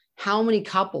how many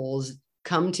couples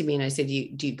come to me and I say,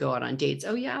 do you go out on dates?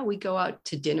 Oh yeah, we go out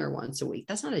to dinner once a week.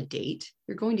 That's not a date.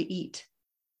 You're going to eat.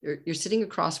 You're sitting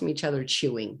across from each other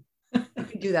chewing. You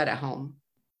can do that at home.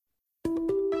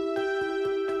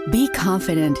 Be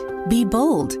confident, be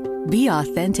bold, be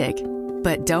authentic,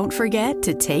 but don't forget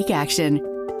to take action.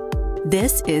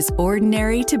 This is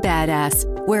Ordinary to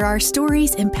Badass, where our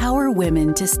stories empower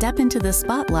women to step into the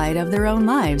spotlight of their own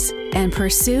lives and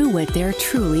pursue what they're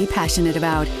truly passionate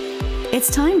about. It's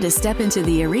time to step into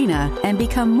the arena and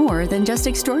become more than just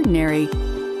extraordinary.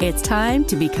 It's time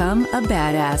to become a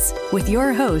badass with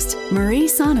your host, Marie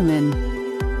Sonneman.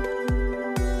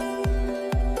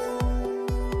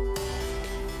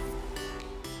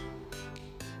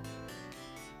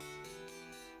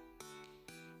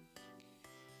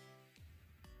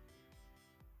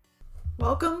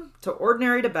 Welcome to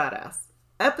Ordinary to Badass,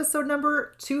 episode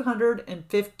number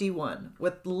 251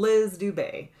 with Liz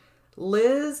Dubé.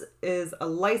 Liz is a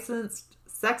licensed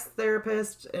sex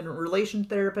therapist and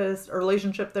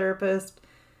relationship therapist.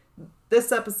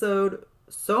 This episode,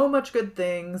 so much good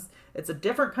things. It's a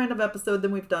different kind of episode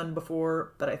than we've done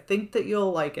before, but I think that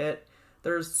you'll like it.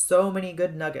 There's so many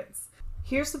good nuggets.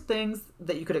 Here's some things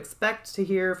that you could expect to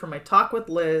hear from my talk with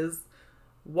Liz.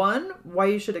 1, why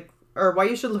you should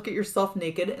look at yourself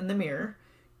naked in the mirror.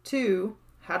 2,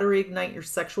 how to reignite your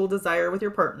sexual desire with your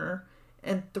partner.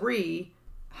 And 3,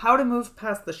 how to move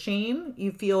past the shame you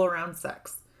feel around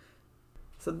sex.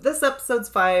 So this episode's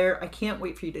fire. I can't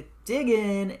wait for you to dig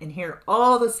in and hear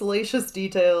all the salacious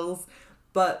details.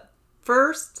 But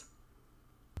first,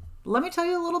 let me tell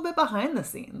you a little bit behind the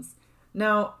scenes.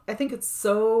 Now, I think it's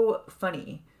so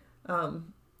funny.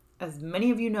 As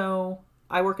many of you know,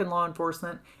 I work in law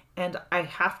enforcement, and I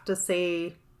have to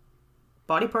say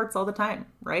body parts all the time,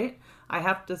 right? I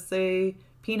have to say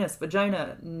penis,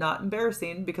 vagina, not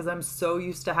embarrassing because I'm so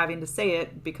used to having to say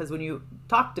it, because when you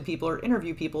talk to people or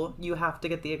interview people, you have to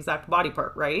get the exact body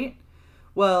part, right?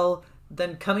 Well,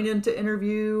 then coming in to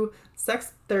interview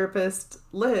sex therapist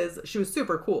Liz, she was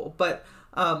super cool, but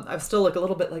I still look a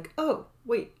little bit like, oh,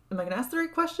 wait, am I going to ask the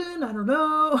right question? I don't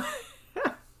know.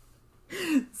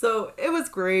 So it was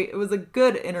great. It was a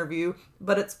good interview,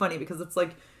 but it's funny because it's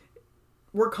like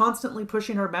we're constantly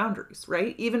pushing our boundaries,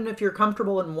 right? Even if you're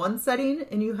comfortable in one setting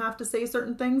and you have to say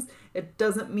certain things, it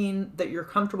doesn't mean that you're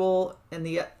comfortable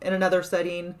in another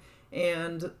setting.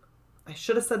 And I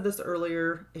should have said this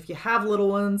earlier. If you have little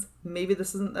ones, maybe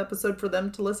this isn't the episode for them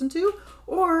to listen to,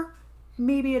 or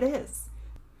maybe it is.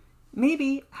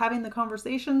 Maybe having the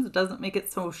conversations doesn't make it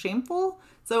so shameful.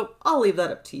 So I'll leave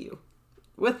that up to you.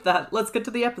 With that, let's get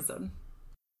to the episode.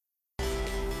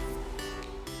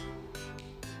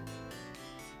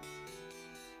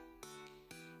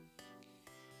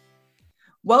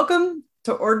 Welcome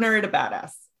to Ordinary to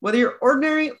Badass. Whether you're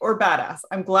ordinary or badass,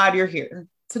 I'm glad you're here.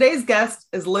 Today's guest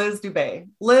is Liz Dubé.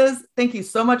 Liz, thank you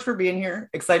so much for being here.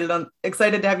 Excited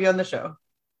to have you on the show.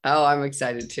 Oh, I'm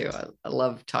excited too. I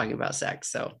love talking about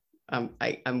sex, so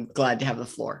I'm glad to have the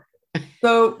floor.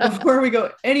 So before we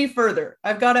go any further,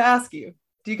 I've got to ask you,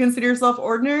 do you consider yourself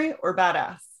ordinary or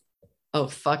badass? Oh,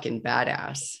 fucking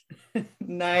badass.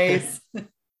 Nice.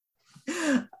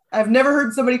 I've never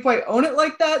heard somebody quite own it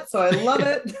like that, so I love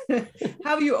it.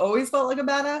 Have you always felt like a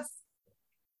badass?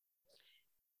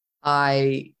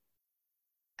 I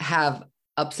have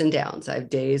ups and downs. I have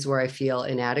days where I feel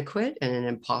inadequate and an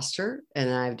imposter, and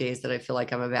then I have days that I feel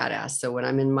like I'm a badass. So when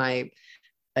I'm in my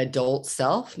adult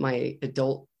self, my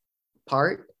adult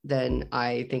part, then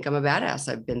I think I'm a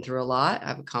badass. I've been through a lot.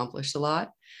 I've accomplished a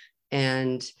lot.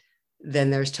 And then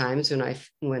there's times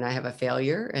when I have a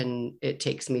failure and it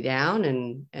takes me down,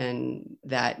 and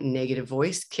that negative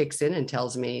voice kicks in and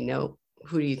tells me, no,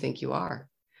 who do you think you are?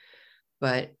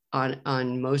 But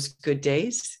on most good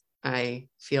days, I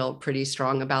feel pretty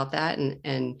strong about that.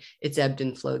 And it's ebbed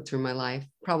and flowed through my life,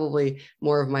 probably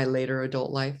more of my later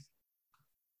adult life.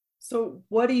 So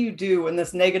what do you do when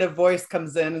this negative voice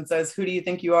comes in and says, who do you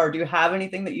think you are? Do you have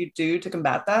anything that you do to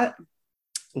combat that?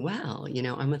 Well,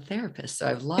 I'm a therapist, so I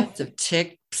have lots of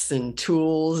tips and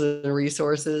tools and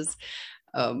resources.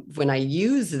 When I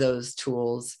use those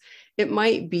tools, it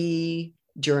might be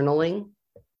journaling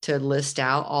to list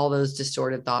out all those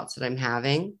distorted thoughts that I'm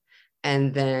having.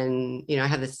 And then, I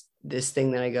have this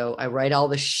thing that I write all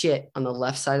the shit on the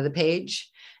left side of the page.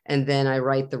 And then I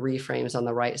write the reframes on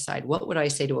the right side. What would I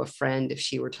say to a friend if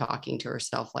she were talking to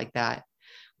herself like that?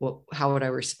 How would I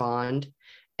respond?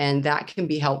 And that can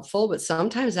be helpful, but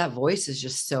sometimes that voice is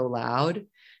just so loud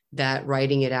that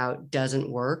writing it out doesn't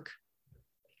work.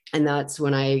 And that's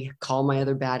when I call my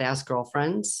other badass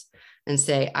girlfriends and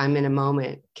say, I'm in a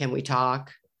moment. Can we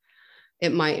talk?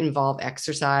 It might involve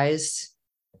exercise.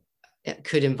 It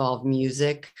could involve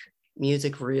music.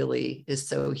 Music really is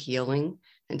so healing.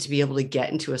 And to be able to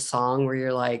get into a song where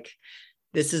you're like,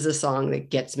 this is a song that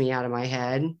gets me out of my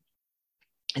head.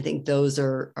 I think those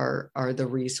are the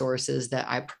resources that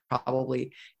I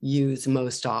probably use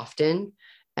most often.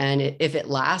 And if it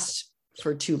lasts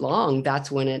for too long,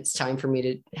 that's when it's time for me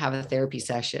to have a therapy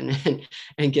session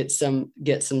and get some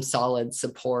solid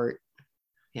support.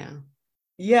 Yeah.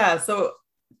 Yeah. So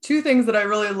two things that I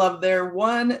really love there.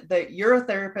 One, that you're a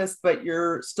therapist, but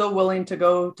you're still willing to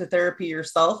go to therapy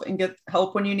yourself and get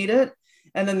help when you need it.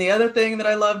 And then the other thing that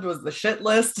I loved was the shit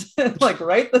list. Like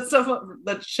write the stuff,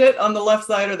 that shit on the left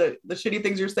side, or the shitty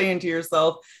things you're saying to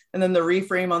yourself, and then the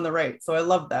reframe on the right. So I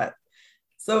love that.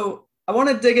 So I want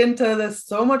to dig into this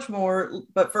so much more.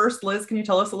 But first, Liz, can you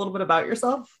tell us a little bit about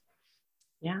yourself?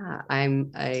 Yeah,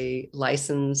 I'm a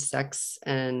licensed sex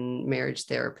and marriage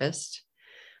therapist.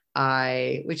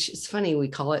 Which is funny, we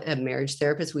call it a marriage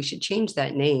therapist. We should change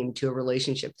that name to a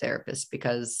relationship therapist,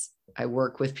 because I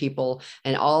work with people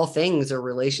and all things are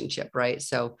relationship, right?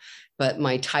 So, but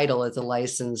my title is a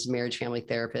licensed marriage family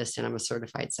therapist, and I'm a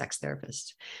certified sex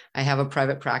therapist. I have a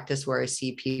private practice where I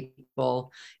see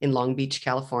people in Long Beach,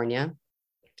 California.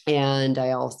 And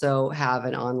I also have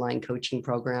an online coaching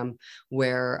program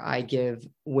where I give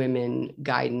women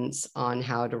guidance on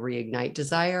how to reignite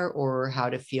desire or how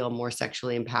to feel more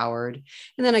sexually empowered.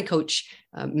 And then I coach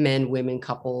men, women,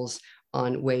 couples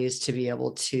on ways to be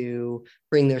able to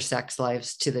bring their sex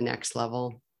lives to the next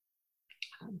level.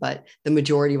 But the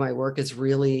majority of my work is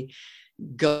really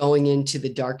going into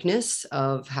the darkness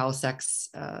of how sex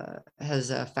has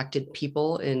affected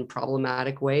people in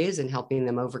problematic ways and helping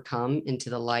them overcome into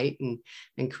the light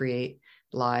and create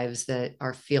lives that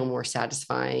feel more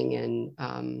satisfying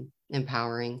and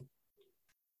empowering.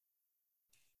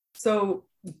 So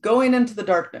going into the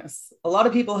darkness, a lot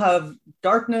of people have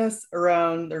darkness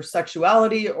around their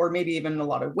sexuality, or maybe even a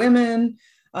lot of women,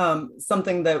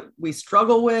 something that we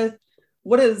struggle with.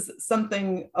 What is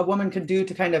something a woman could do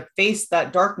to kind of face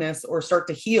that darkness or start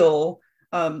to heal,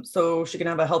 so she can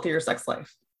have a healthier sex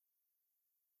life?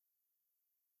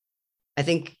 I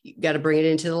think you got to bring it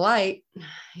into the light.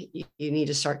 You need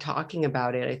to start talking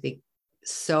about it. I think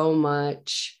so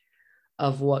much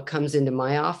of what comes into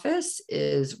my office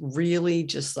is really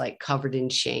just like covered in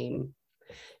shame.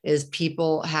 Is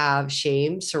people have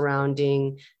shame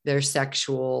surrounding their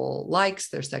sexual likes,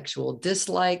 their sexual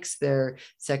dislikes, their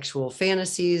sexual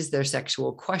fantasies, their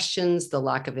sexual questions, the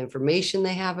lack of information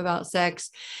they have about sex,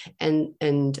 and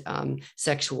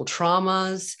sexual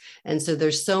traumas. And so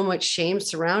there's so much shame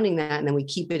surrounding that. And then we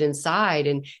keep it inside.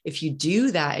 And if you do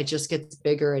that, it just gets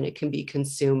bigger and it can be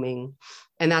consuming.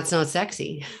 And that's not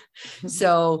sexy.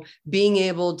 So being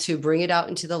able to bring it out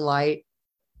into the light,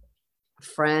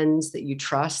 friends that you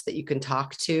trust, that you can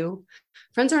talk to.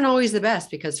 Friends aren't always the best,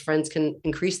 because friends can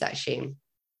increase that shame.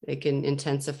 They can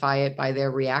intensify it by their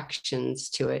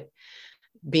reactions to it.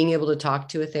 Being able to talk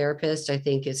to a therapist, I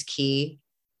think, is key.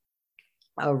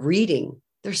 Reading.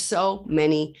 There's so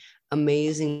many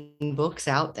amazing books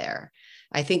out there.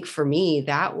 I think for me,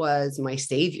 that was my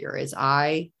savior.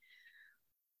 I've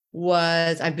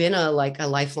been a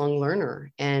lifelong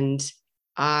learner, and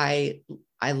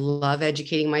I love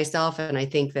educating myself. And I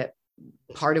think that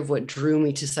part of what drew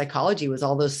me to psychology was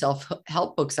all those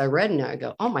self-help books I read. And I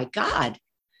go, oh my God,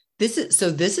 this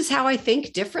is how I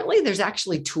think differently. There's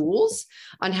actually tools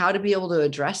on how to be able to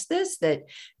address this, that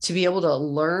to be able to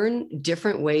learn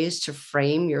different ways to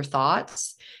frame your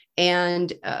thoughts.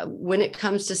 And when it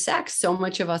comes to sex, so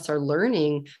much of us are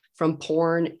learning from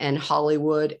porn and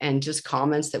Hollywood and just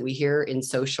comments that we hear in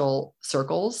social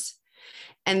circles.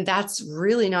 And that's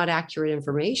really not accurate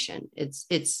information.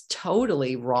 It's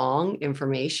totally wrong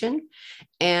information.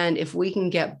 And if we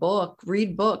can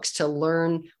read books to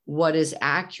learn what is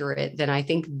accurate, then I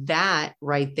think that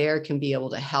right there can be able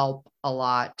to help a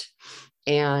lot.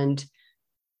 And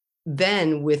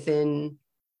then within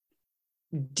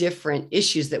different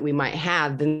issues that we might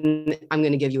have, then I'm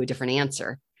going to give you a different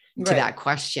answer to that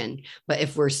question. But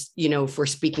if we're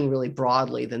speaking really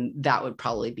broadly, then that would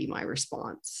probably be my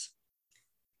response.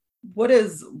 What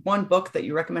is one book that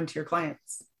you recommend to your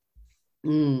clients?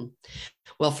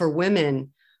 Well, for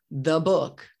women, the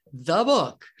book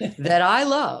that I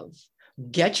love,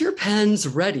 get your pens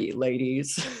ready,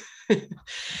 ladies.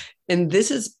 And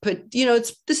this is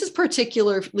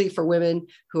particularly for women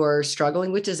who are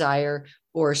struggling with desire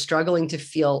or struggling to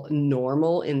feel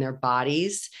normal in their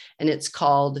bodies. And it's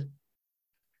called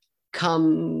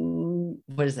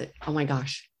what is it? Oh my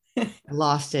gosh, I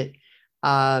lost it.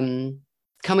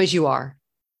 Come As You Are.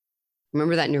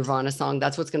 Remember that Nirvana song?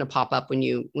 That's what's going to pop up when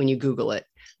you Google it.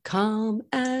 Come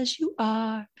as you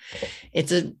are.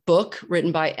 It's a book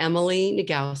written by Emily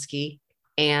Nagoski,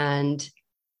 and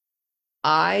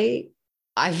I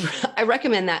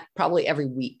recommend that probably every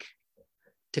week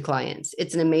to clients.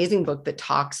 It's an amazing book that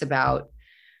talks about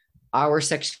our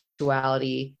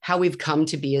sexuality, how we've come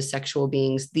to be as sexual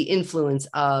beings, the influence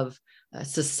of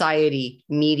society,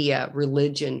 media,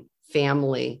 religion,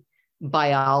 family,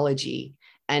 biology,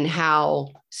 and how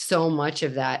so much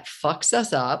of that fucks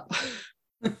us up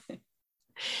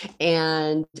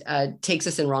and takes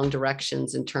us in wrong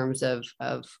directions in terms of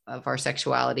our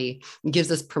sexuality. It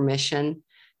gives us permission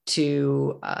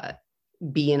to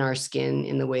be in our skin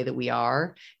in the way that we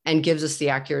are, and gives us the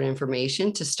accurate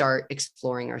information to start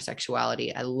exploring our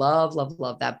sexuality. I love, love,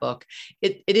 love that book.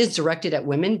 It is directed at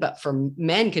women, but for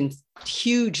men can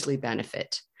hugely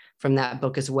benefit from that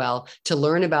book as well, to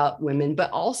learn about women,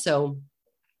 but also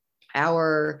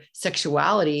our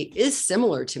sexuality is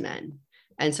similar to men.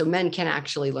 And so men can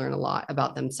actually learn a lot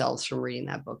about themselves from reading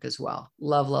that book as well.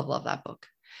 Love, love, love that book.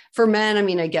 For men, I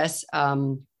mean, I guess,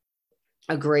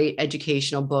 a great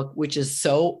educational book, which is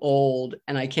so old,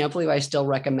 and I can't believe I still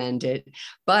recommend it,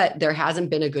 but there hasn't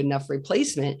been a good enough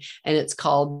replacement. And it's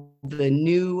called The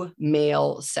New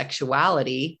Male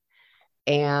Sexuality.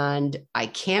 And I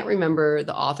can't remember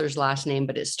the author's last name,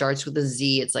 but it starts with a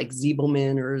Z. It's like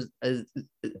Ziebelman or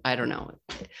I don't know.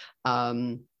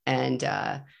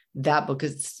 That book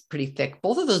is pretty thick.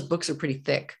 Both of those books are pretty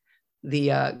thick.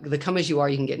 The Come As You Are,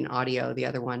 you can get an audio. The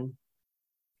other one,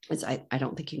 I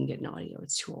don't think you can get an audio.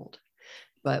 It's too old.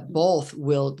 But both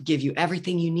will give you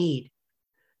everything you need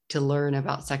to learn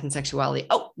about sex and sexuality.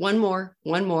 Oh, one more.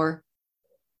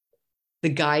 The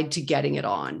Guide to Getting It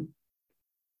On.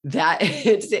 That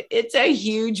it's a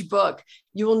huge book.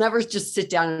 You will never just sit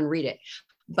down and read it.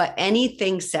 But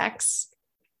anything sex,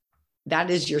 that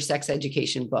is your sex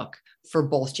education book for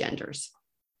both genders.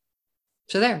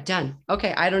 So there, done.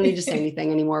 Okay, I don't need to say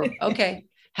anything anymore. Okay,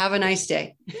 have a nice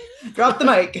day. Drop the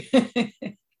mic.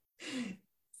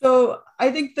 So I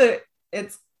think that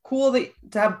it's cool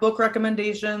to have book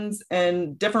recommendations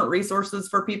and different resources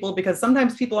for people, because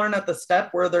sometimes people aren't at the step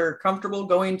where they're comfortable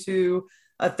going to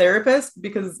a therapist,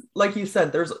 because like you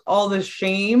said, there's all this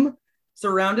shame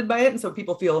surrounded by it. And so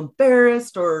people feel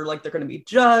embarrassed or like they're going to be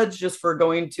judged just for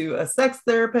going to a sex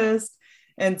therapist.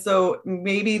 And so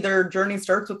maybe their journey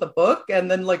starts with a book. And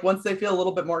then like, once they feel a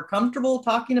little bit more comfortable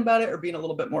talking about it or being a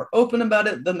little bit more open about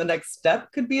it, then the next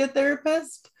step could be a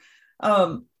therapist.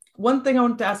 One thing I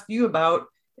want to ask you about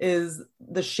is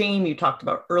the shame you talked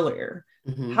about earlier.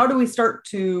 Mm-hmm. How do we start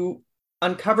to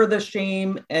uncover the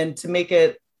shame and to make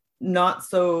it not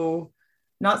so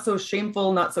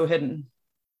shameful, not so hidden?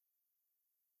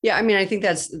 Yeah, I mean, I think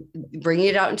that's bringing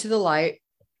it out into the light,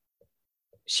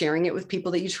 sharing it with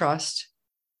people that you trust.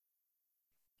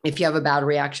 If you have a bad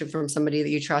reaction from somebody that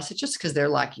you trust, it's just because they're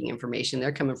lacking information.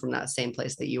 They're coming from that same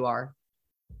place that you are.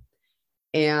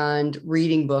 And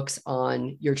reading books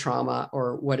on your trauma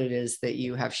or what it is that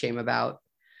you have shame about.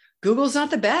 Google's not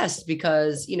the best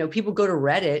because, people go to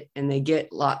Reddit and they get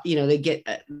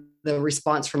the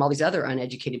response from all these other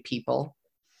uneducated people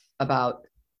about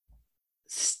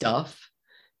stuff.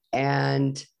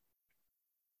 And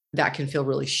that can feel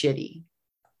really shitty.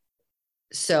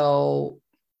 So,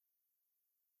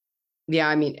 yeah,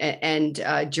 I mean, and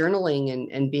journaling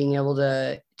and being able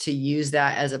to use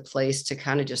that as a place to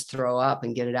kind of just throw up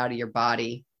and get it out of your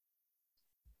body.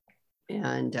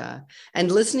 And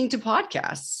listening to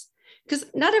podcasts, because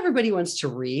not everybody wants to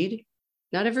read.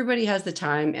 Not everybody has the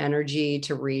time, energy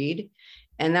to read.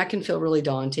 And that can feel really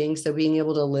daunting. So being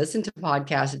able to listen to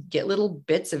podcasts, get little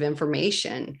bits of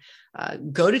information,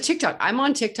 go to TikTok. I'm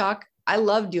on TikTok. I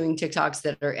love doing TikToks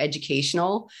that are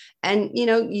educational, and,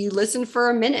 you listen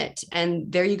for a minute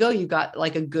and there you go. You got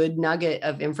like a good nugget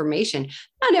of information.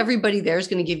 Not everybody there is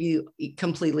going to give you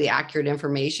completely accurate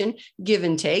information, give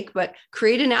and take, but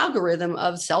create an algorithm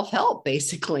of self-help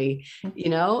basically,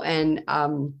 and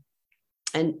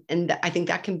I think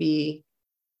that can be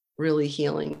really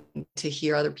healing to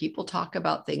hear other people talk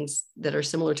about things that are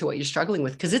similar to what you're struggling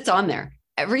with, because it's on there.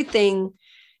 Everything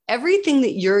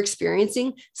that you're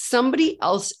experiencing, somebody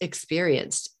else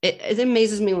experienced. It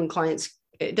amazes me when clients,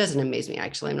 it doesn't amaze me,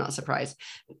 actually, I'm not surprised.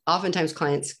 Oftentimes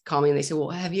clients call me and they say, well,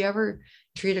 have you ever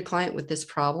treated a client with this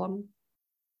problem?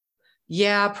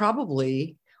 Yeah,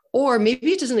 probably. Or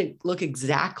maybe it doesn't look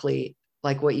exactly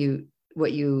like what you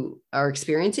are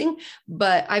experiencing,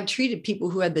 but I've treated people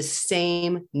who had the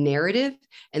same narrative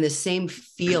and the same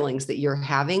feelings that you're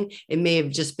having. It may have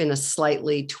just been a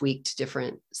slightly tweaked,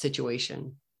 different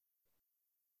situation.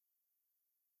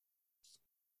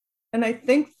 And I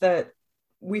think that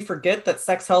we forget that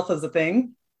sex health is a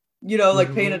thing.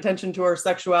 like paying attention to our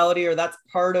sexuality, or that's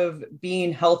part of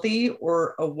being healthy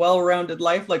or a well-rounded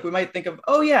life. Like we might think of,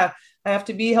 oh yeah, I have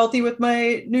to be healthy with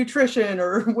my nutrition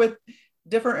or with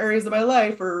different areas of my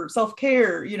life or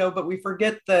self-care, but we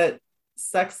forget that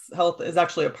sex health is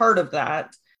actually a part of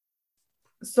that.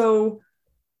 So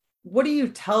what do you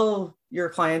tell your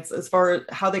clients as far as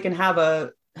how they can have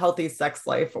a healthy sex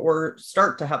life or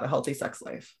start to have a healthy sex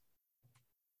life?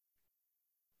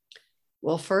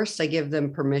 Well, first, I give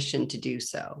them permission to do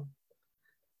so.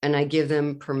 And I give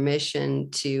them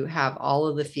permission to have all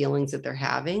of the feelings that they're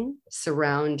having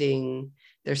surrounding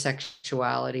their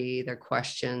sexuality, their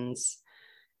questions.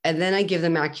 And then I give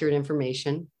them accurate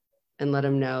information and let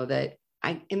them know that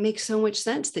it makes so much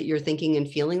sense that you're thinking and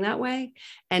feeling that way.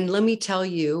 And let me tell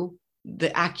you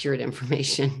the accurate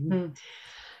information.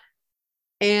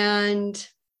 And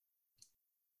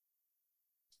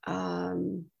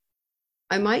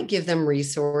I might give them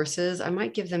resources. I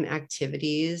might give them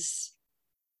activities.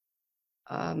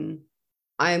 I'll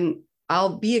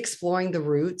be exploring the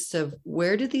roots of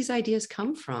where did these ideas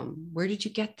come from? Where did you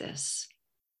get this?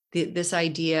 This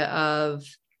idea of,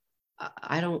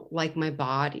 I don't like my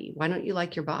body. Why don't you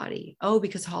like your body? Oh,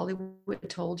 because Hollywood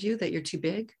told you that you're too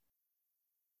big.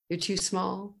 You're too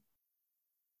small.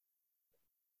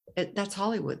 That's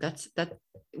Hollywood. That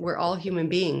we're all human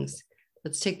beings.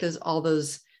 Let's take all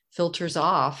those filters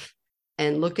off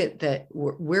and look at that.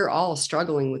 We're all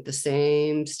struggling with the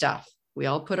same stuff. We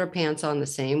all put our pants on the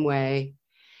same way.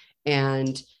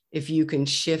 And if you can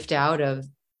shift out of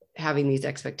having these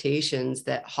expectations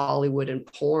that Hollywood and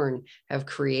porn have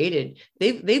created,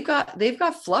 they've got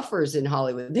fluffers in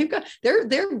Hollywood.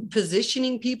 They're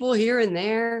positioning people here and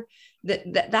there.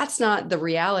 That's not the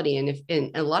reality.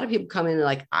 And a lot of people come in and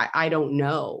like, I don't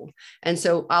know. And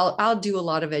so I'll do a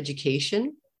lot of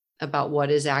education about what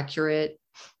is accurate.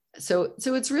 So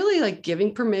it's really like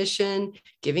giving permission,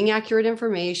 giving accurate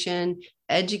information,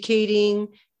 educating,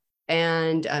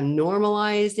 and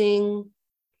normalizing,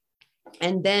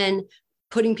 and then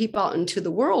putting people out into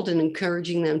the world and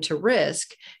encouraging them to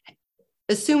risk,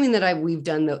 assuming that we've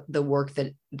done the work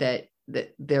that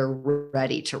they're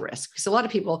ready to risk. So a lot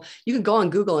of people, you can go on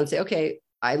Google and say, okay,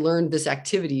 I learned this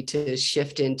activity to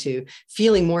shift into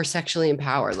feeling more sexually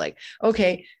empowered. Like,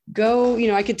 okay, go,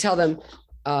 I could tell them,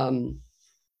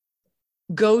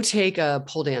 go take a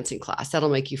pole dancing class. That'll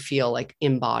make you feel like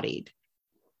embodied.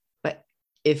 But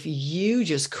if you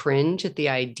just cringe at the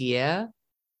idea,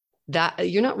 that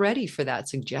you're not ready for that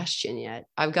suggestion yet.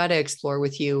 I've got to explore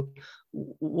with you,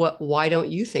 why don't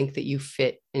you think that you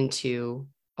fit into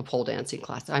a pole dancing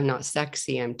class? I'm not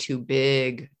sexy. I'm too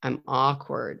big. I'm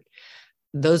awkward.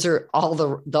 Those are all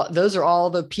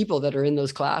the people that are in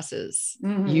those classes.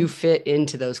 Mm-hmm. You fit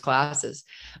into those classes,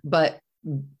 but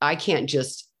I can't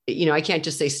just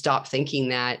say, stop thinking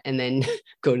that and then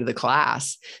go to the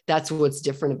class. That's what's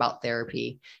different about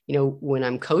therapy. When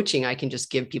I'm coaching, I can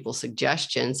just give people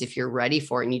suggestions if you're ready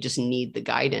for it and you just need the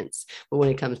guidance. But when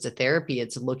it comes to therapy,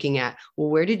 it's looking at, well,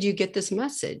 where did you get this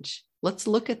message? Let's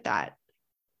look at that.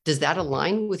 Does that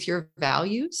align with your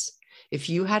values? If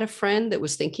you had a friend that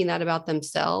was thinking that about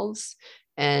themselves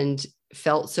and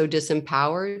felt so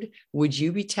disempowered, would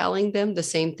you be telling them the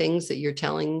same things that you're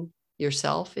telling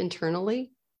yourself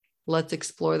internally? Let's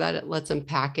explore that. Let's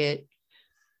unpack it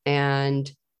and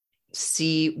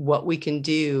see what we can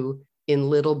do in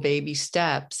little baby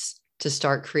steps to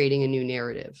start creating a new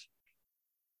narrative.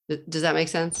 Does that make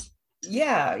sense?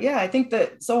 Yeah. I think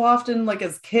that so often, like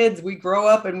as kids, we grow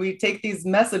up and we take these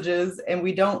messages and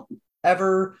we don't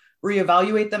ever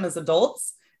reevaluate them as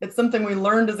adults. It's something we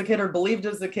learned as a kid or believed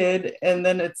as a kid. And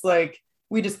then it's like,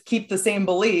 we just keep the same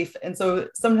belief. And so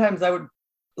sometimes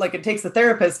it takes a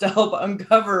therapist to help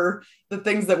uncover the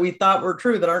things that we thought were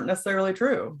true that aren't necessarily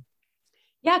true.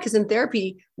 Yeah. Because in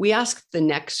therapy, we ask the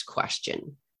next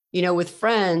question. With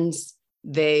friends,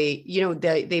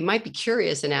 they might be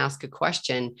curious and ask a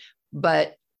question,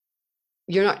 but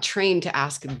you're not trained to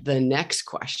ask the next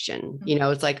question.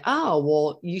 It's like, oh,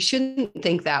 well, you shouldn't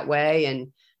think that way.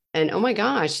 And oh my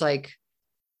gosh, like,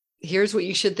 here's what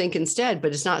you should think instead.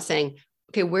 But it's not saying,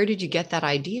 okay, where did you get that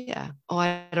idea? Oh,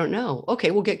 I don't know.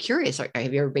 Okay, well, get curious.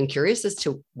 Have you ever been curious as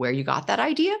to where you got that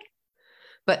idea?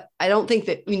 But I don't think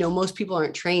that, most people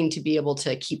aren't trained to be able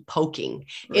to keep poking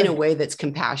in a way that's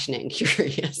compassionate and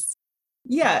curious.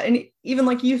 Yeah. And even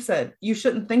like you said, you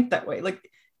shouldn't think that way. Like,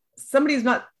 somebody's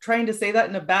not trying to say that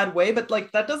in a bad way, but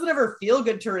like, that doesn't ever feel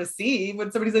good to receive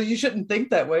when somebody says you shouldn't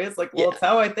think that way. It's like, well, It's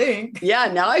how I think.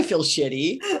 Yeah. Now I feel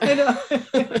shitty. I know.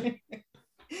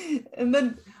 And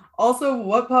then also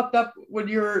what popped up when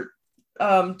you were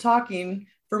talking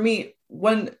for me,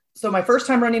 so my first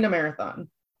time running a marathon,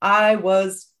 I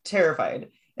was terrified.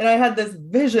 And I had this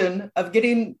vision of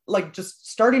getting like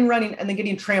just starting running and then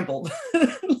getting trampled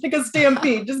like a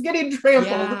stampede, just getting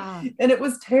trampled. Yeah. And it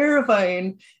was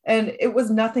terrifying. And it was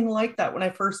nothing like that when I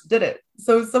first did it.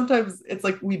 So sometimes it's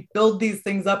like we build these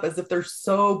things up as if they're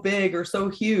so big or so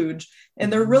huge,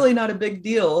 and they're really not a big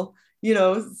deal, you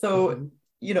know? So,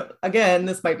 you know, again,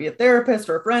 this might be a therapist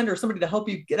or a friend or somebody to help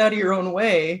you get out of your own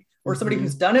way, or somebody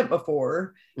who's done it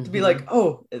before to be like,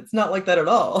 oh, it's not like that at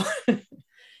all.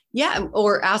 Yeah.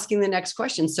 Or asking the next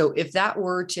question. So if that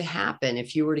were to happen,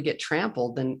 if you were to get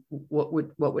trampled, then what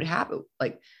would happen?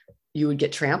 Like you would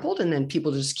get trampled and then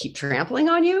people just keep trampling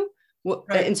on you.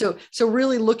 Right. And so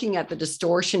really looking at the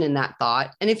distortion in that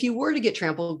thought. And if you were to get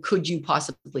trampled, could you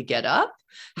possibly get up?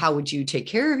 How would you take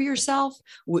care of yourself?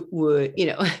 Would you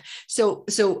know,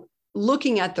 so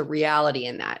looking at the reality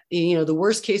in that, you know, the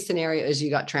worst case scenario is you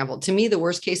got trampled. To me, the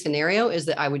worst case scenario is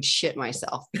that I would shit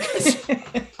myself.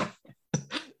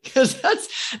 Because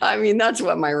that's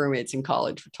what my roommates in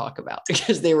college would talk about,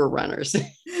 because they were runners.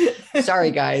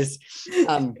 Sorry, guys.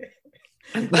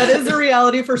 That is a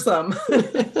reality for some.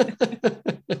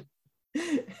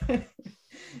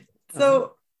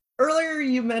 So earlier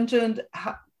you mentioned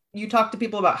how you talked to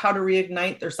people about how to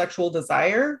reignite their sexual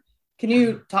desire. Can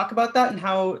you talk about that and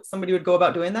how somebody would go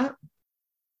about doing that?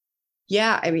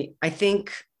 Yeah, I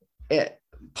think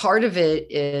part of it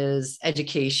is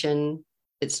education.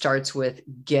 It starts with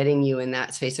getting you in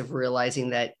that space of realizing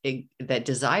that that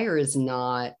desire is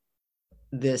not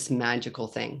this magical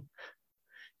thing.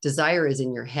 Desire is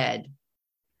in your head.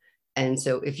 And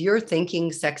so if you're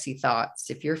thinking sexy thoughts,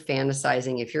 if you're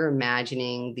fantasizing, if you're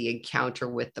imagining the encounter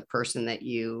with the person that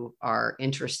you are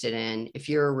interested in, if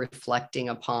you're reflecting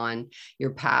upon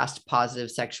your past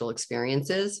positive sexual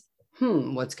experiences,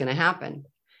 what's going to happen?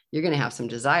 You're going to have some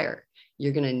desire.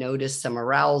 You're going to notice some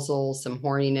arousal, some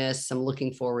horniness, some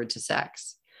looking forward to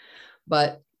sex.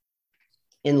 But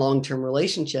in long-term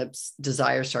relationships,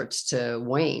 desire starts to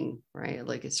wane, right?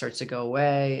 Like it starts to go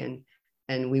away,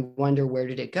 and we wonder, where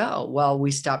did it go? Well,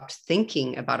 we stopped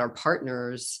thinking about our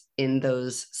partners in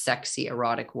those sexy,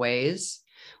 erotic ways.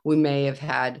 We may have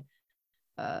had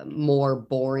more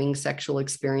boring sexual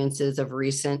experiences of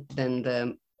recent than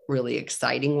the really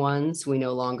exciting ones. We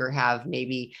no longer have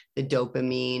maybe the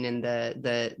dopamine and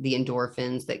the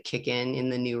endorphins that kick in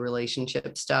the new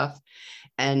relationship stuff.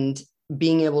 And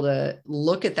being able to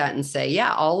look at that and say,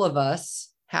 yeah, all of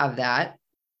us have that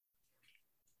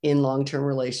in long-term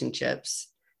relationships.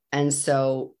 And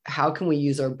so how can we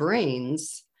use our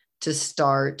brains to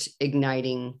start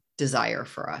igniting desire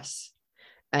for us?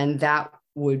 And that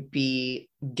would be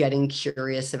getting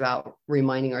curious about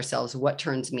reminding ourselves, what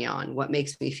turns me on? What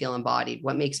makes me feel embodied?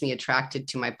 What makes me attracted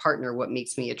to my partner? What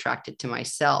makes me attracted to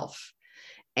myself?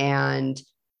 And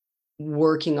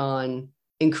working on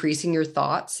increasing your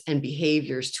thoughts and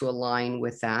behaviors to align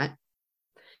with that.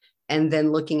 And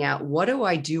then looking at, what do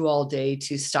I do all day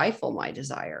to stifle my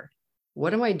desire?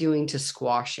 What am I doing to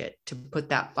squash it, to put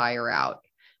that fire out?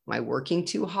 Am I working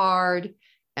too hard?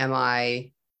 Am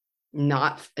I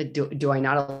not, do I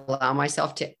not allow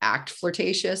myself to act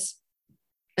flirtatious?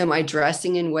 Am I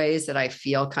dressing in ways that I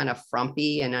feel kind of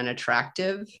frumpy and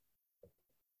unattractive?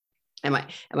 Am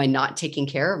I not taking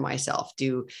care of myself?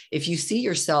 If you see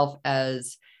yourself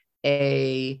as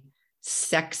a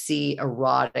sexy,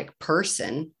 erotic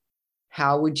person,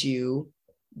 how would you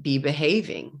be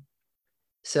behaving?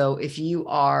 So if you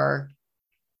are,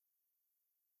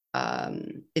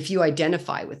 if you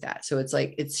identify with that, so it's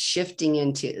like, it's shifting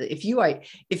into, if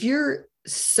you're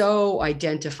so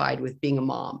identified with being a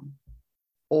mom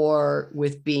or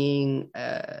with being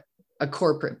a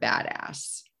corporate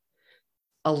badass,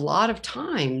 a lot of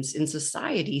times in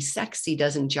society, sexy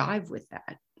doesn't jive with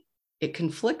that. It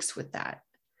conflicts with that.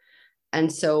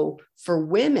 And so for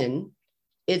women,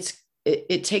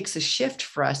 it takes a shift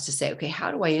for us to say, okay,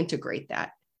 how do I integrate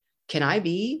that? Can I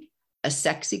be a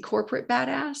sexy corporate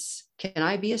badass? Can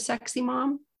I be a sexy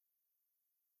mom?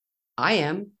 I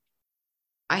am.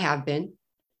 I have been,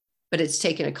 but it's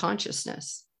taken a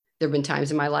consciousness. There have been times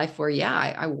in my life where, yeah,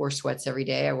 I wore sweats every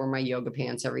day. I wore my yoga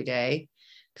pants every day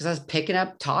because I was picking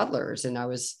up toddlers, and I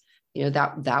was,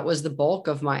 that was the bulk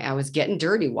of I was getting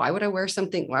dirty. Why would I wear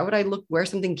something? Why would I wear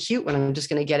something cute when I'm just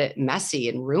going to get it messy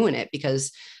and ruin it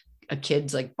because a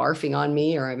kid's like barfing on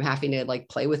me, or I'm having to like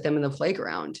play with them in the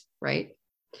playground, right?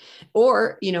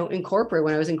 Or, in corporate,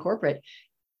 when I was in corporate,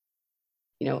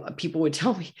 people would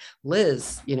tell me,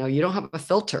 Liz, you don't have a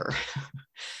filter.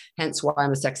 Hence why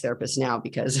I'm a sex therapist now,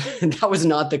 because that was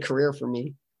not the career for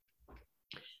me.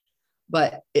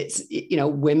 But it's,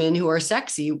 women who are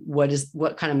sexy,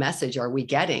 what kind of message are we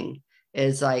getting?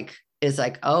 Is like, is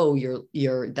like, oh,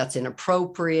 that's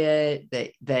inappropriate,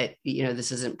 that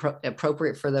this isn't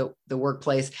appropriate for the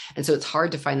workplace. And so it's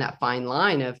hard to find that fine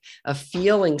line of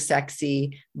feeling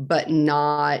sexy but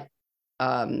not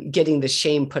getting the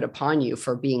shame put upon you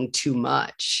for being too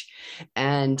much.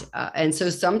 And so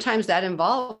sometimes that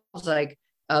involves like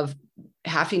of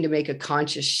having to make a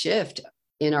conscious shift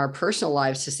in our personal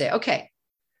lives to say, okay,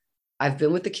 I've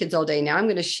been with the kids all day. Now I'm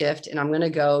going to shift and I'm going to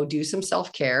go do some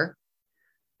self-care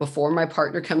before my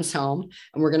partner comes home,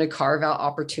 and we're going to carve out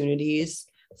opportunities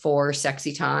for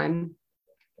sexy time.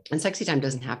 And sexy time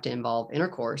doesn't have to involve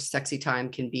intercourse. Sexy time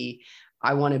can be,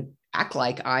 I want to act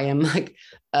like I am like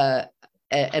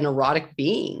an erotic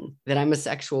being, that I'm a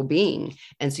sexual being.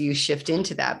 And so you shift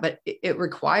into that, but it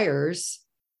requires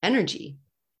energy.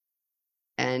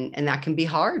 And that can be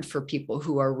hard for people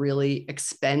who are really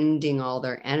expending all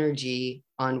their energy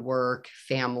on work,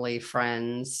 family,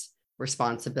 friends,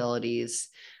 responsibilities.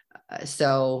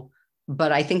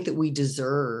 But I think that we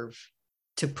deserve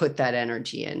to put that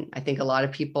energy in. I think a lot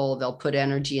of people, they'll put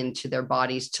energy into their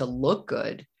bodies to look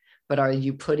good, but are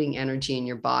you putting energy in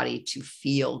your body to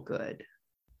feel good?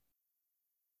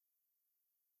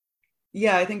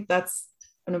 Yeah, I think that's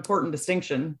an important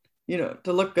distinction, to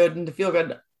look good and to feel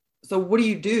good. So what do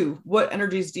you do? What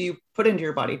energies do you put into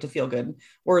your body to feel good?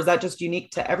 Or is that just unique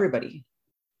to everybody?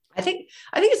 I think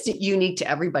it's unique to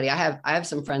everybody. I have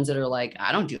some friends that are like,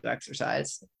 I don't do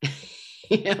exercise.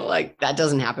 Like that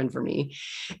doesn't happen for me.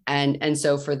 And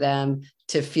so for them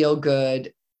to feel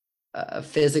good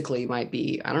physically might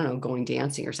be, I don't know, going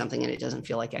dancing or something, and it doesn't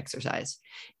feel like exercise.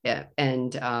 Yeah.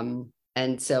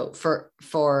 And so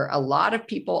for a lot of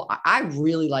people, I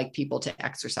really like people to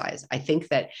exercise. I think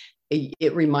that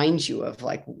it reminds you of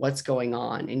like what's going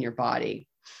on in your body.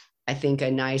 I think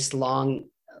a nice long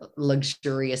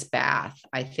luxurious bath.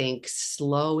 I think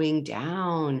slowing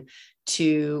down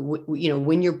to,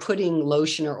 when you're putting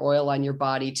lotion or oil on your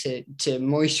body to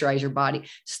moisturize your body,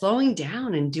 slowing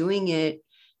down and doing it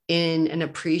in an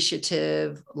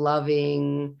appreciative,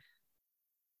 loving,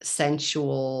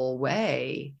 sensual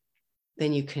way,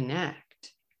 then you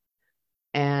connect.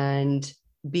 And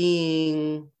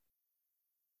being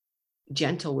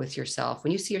gentle with yourself.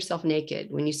 When you see yourself naked,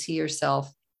 when you see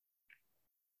yourself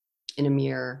in a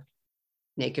mirror,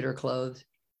 naked or clothed,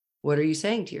 what are you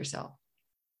saying to yourself?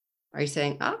 Are you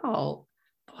saying, oh,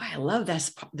 boy, I love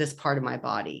this part of my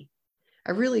body.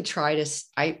 I really try to,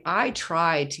 I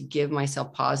try to give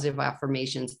myself positive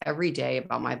affirmations every day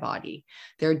about my body.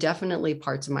 There are definitely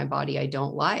parts of my body I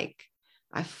don't like.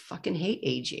 I fucking hate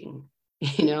aging.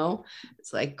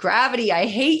 It's like gravity. I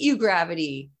hate you,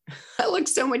 gravity. I look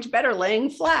so much better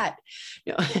laying flat,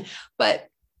 but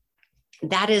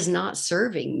that is not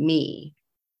serving me.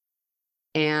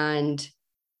 And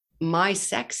my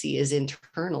sexy is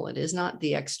internal. It is not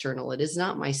the external. It is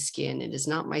not my skin. It is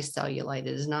not my cellulite. It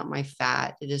is not my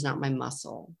fat. It is not my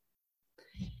muscle.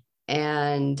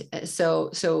 And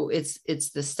so it's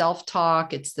the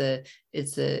self-talk. It's the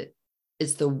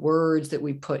words that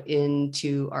we put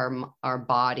into our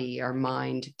body, our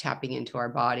mind, tapping into our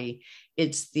body.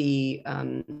 It's the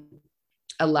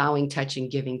allowing touch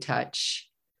and giving touch,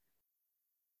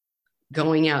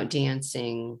 going out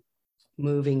dancing,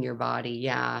 moving your body.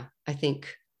 Yeah, I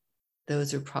think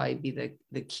those would probably be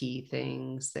the key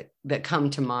things that come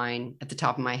to mind at the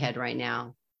top of my head right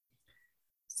now.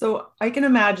 So I can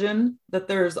imagine that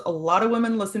there's a lot of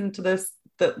women listening to this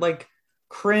that like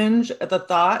cringe at the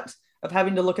thought of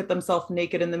having to look at themselves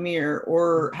naked in the mirror,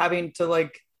 or having to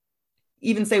like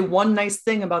even say one nice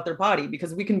thing about their body,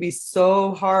 because we can be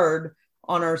so hard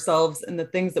on ourselves and the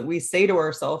things that we say to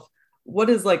ourselves.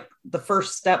 What is like the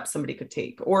first step somebody could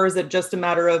take? Or is it just a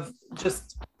matter of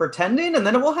just pretending and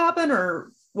then it will happen?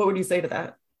 Or what would you say to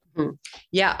that?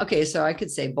 Yeah. Okay. So I could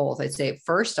say both. I'd say,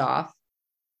 first off,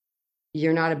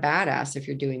 you're not a badass if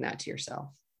you're doing that to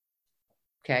yourself.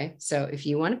 Okay. So if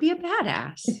you want to be a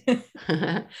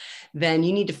badass, then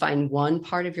you need to find one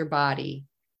part of your body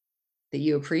that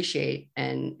you appreciate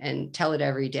and tell it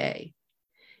every day.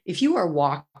 If you are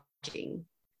walking,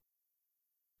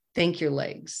 thank your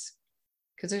legs,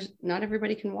 because not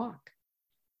everybody can walk.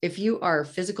 If you are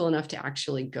physical enough to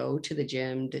actually go to the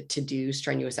gym to do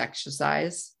strenuous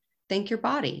exercise, thank your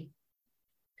body,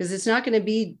 because it's not going to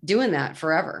be doing that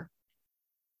forever.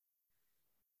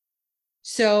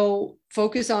 So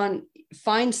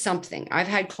find something. I've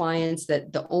had clients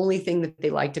that the only thing that they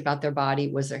liked about their body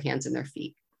was their hands and their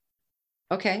feet.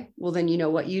 Okay, well then you know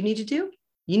what you need to do?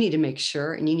 You need to make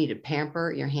sure, and you need to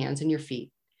pamper your hands and your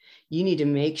feet. You need to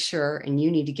make sure, and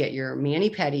you need to get your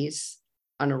mani-pedis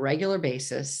on a regular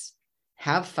basis,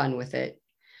 have fun with it,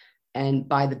 and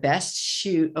buy the best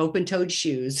open-toed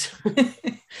shoes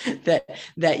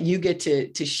that you get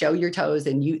to show your toes,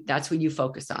 and that's what you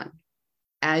focus on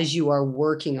as you are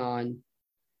working on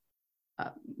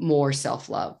more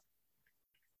self-love.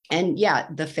 And yeah,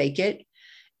 the fake it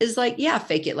is like, yeah,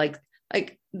 fake it. Like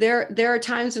there are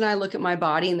times when I look at my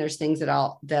body and there's things that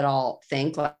I'll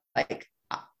think like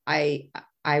I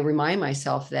remind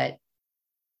myself that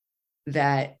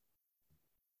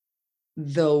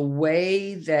the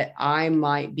way that I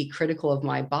might be critical of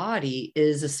my body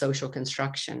is a social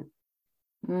construction.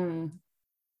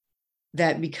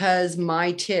 That because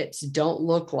my tits don't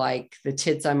look like the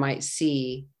tits I might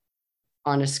see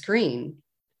on a screen,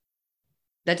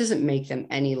 that doesn't make them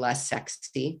any less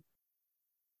sexy.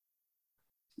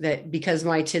 That because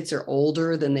my tits are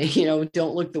older than they,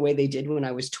 don't look the way they did when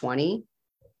I was 20,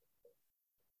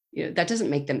 that doesn't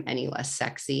make them any less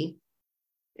sexy.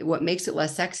 What makes it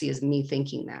less sexy is me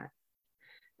thinking that.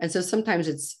 And so sometimes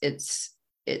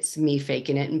it's me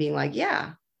faking it and being like,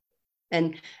 yeah.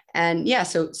 And yeah,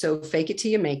 so fake it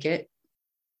till you make it,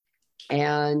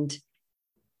 and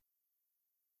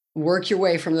work your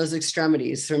way from those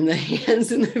extremities, from the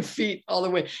hands and the feet all the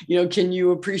way. Can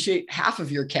you appreciate half of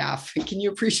your calf? Can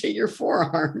you appreciate your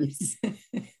forearms?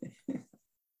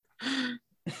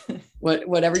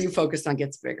 Whatever you focus on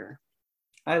gets bigger.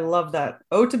 I love that.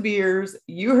 O to Beers,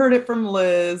 you heard it from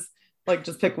Liz. Like,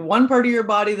 just pick one part of your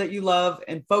body that you love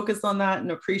and focus on that and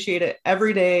appreciate it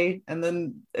every day. And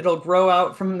then it'll grow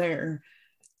out from there.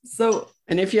 So,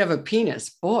 and if you have a penis,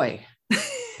 boy,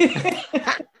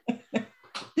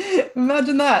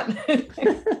 imagine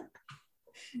that.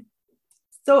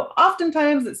 So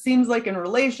oftentimes it seems like in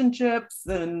relationships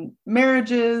and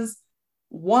marriages,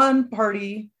 one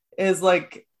party is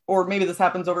like, or maybe this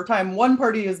happens over time, one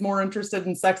party is more interested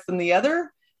in sex than the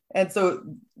other. And so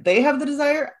they have the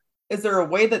desire. Is there a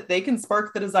way that they can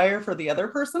spark the desire for the other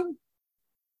person?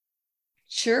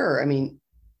 Sure. I mean,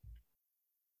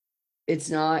 it's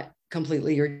not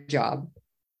completely your job.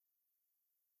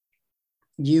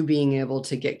 You being able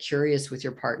to get curious with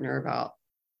your partner about,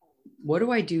 what do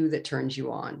I do that turns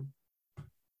you on?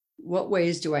 What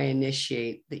ways do I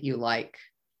initiate that you like?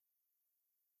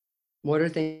 What are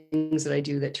things that I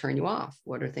do that turn you off?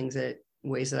 What are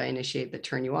ways that I initiate that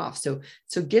turn you off? So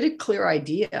get a clear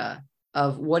idea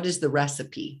of what is the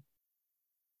recipe.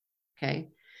 Okay.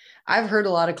 I've heard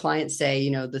a lot of clients say,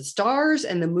 the stars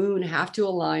and the moon have to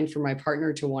align for my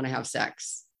partner to want to have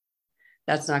sex.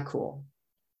 That's not cool.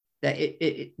 That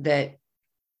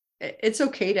it's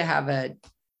okay to have a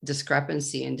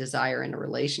discrepancy in desire in a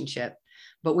relationship,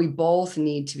 but we both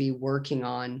need to be working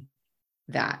on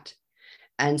that.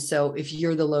 And so if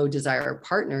you're the low desire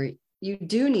partner, you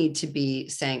do need to be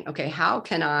saying, okay, how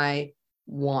can I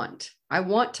want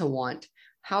to want,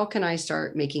 how can I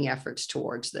start making efforts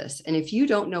towards this? And if you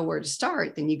don't know where to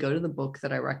start, then you go to the book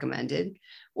that I recommended,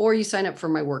 or you sign up for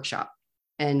my workshop,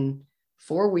 and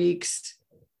 4 weeks,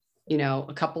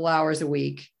 a couple hours a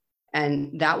week,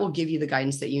 and that will give you the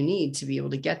guidance that you need to be able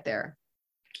to get there.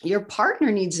 Your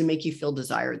partner needs to make you feel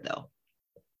desired, though,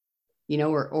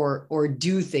 or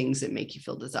do things that make you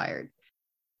feel desired.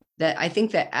 That I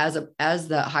think that as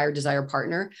the higher desire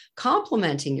partner,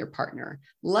 complimenting your partner,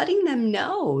 letting them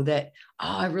know that,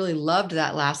 oh, I really loved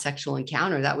that last sexual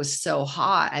encounter. That was so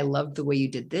hot. I loved the way you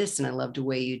did this, and I loved the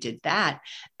way you did that,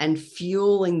 and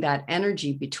fueling that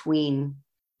energy between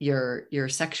your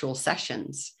sexual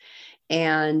sessions.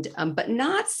 And but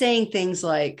not saying things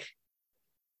like,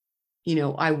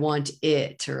 I want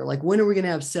it, or like, when are we going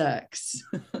to have sex?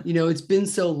 It's been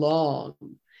so long,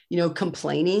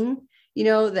 complaining,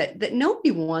 that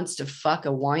nobody wants to fuck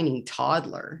a whining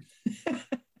toddler.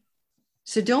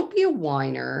 So don't be a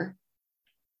whiner.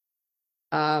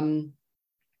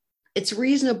 It's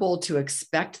reasonable to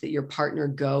expect that your partner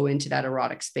go into that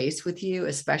erotic space with you,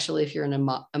 especially if you're in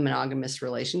a monogamous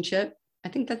relationship. I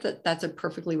think that's a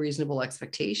perfectly reasonable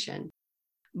expectation.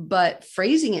 But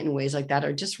phrasing it in ways like that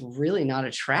are just really not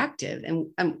attractive.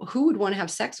 And who would want to have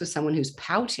sex with someone who's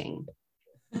pouting?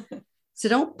 So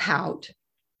don't pout.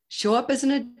 Show up as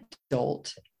an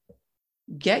adult.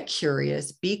 Get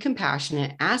curious. Be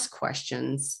compassionate. Ask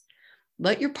questions.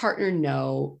 Let your partner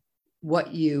know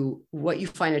what you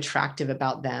find attractive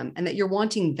about them, and that you're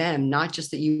wanting them, not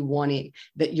just that you're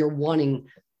wanting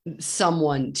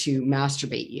someone to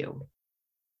masturbate you.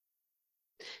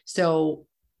 So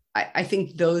I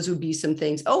think those would be some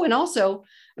things. Oh, and also,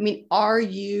 I mean,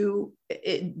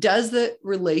 does the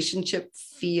relationship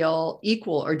feel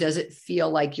equal, or does it feel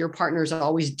like your partner's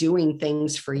always doing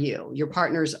things for you? Your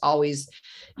partner's always,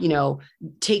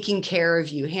 taking care of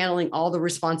you, handling all the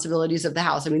responsibilities of the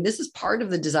house. I mean, this is part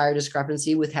of the desire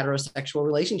discrepancy with heterosexual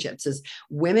relationships is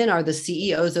women are the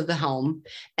CEOs of the home.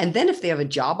 And then if they have a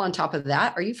job on top of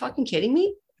that, are you fucking kidding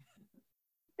me?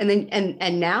 And then,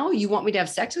 and now you want me to have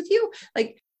sex with you?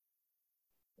 Like,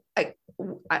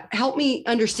 help me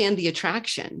understand the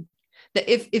attraction.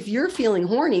 That if you're feeling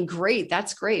horny, great,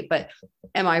 that's great. But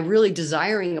am I really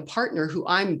desiring a partner who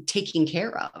I'm taking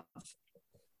care of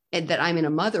and that I'm in a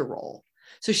mother role?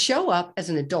 So show up as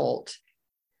an adult,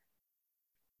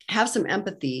 have some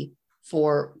empathy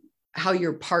for how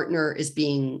your partner is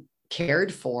being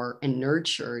cared for and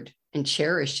nurtured and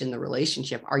cherished in the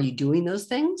relationship. Are you doing those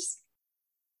things?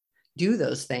 Do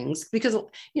those things, because a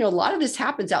lot of this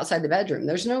happens outside the bedroom.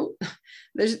 There's no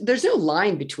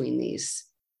line between these.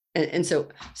 And so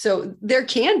there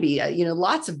can be,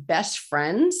 lots of best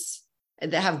friends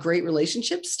that have great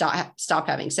relationships stop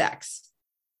having sex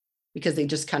because they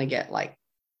just kind of get like,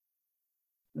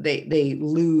 they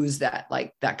lose that,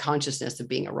 like that consciousness of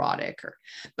being erotic,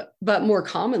 but more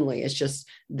commonly, it's just,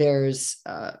 there's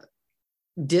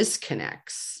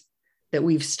disconnects that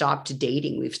we've stopped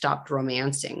dating. We've stopped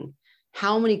romancing.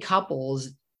 How many couples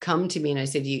come to me and I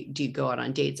say, do you go out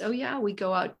on dates? Oh yeah, we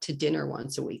go out to dinner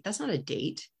once a week. That's not a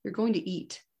date. You're going to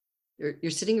eat. You're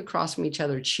sitting across from each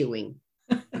other chewing.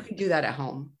 You can do that at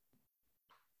home.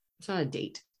 It's not a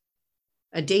date.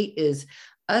 A date is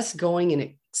us going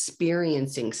and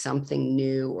experiencing something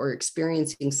new or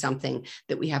experiencing something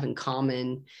that we have in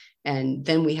common. And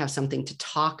then we have something to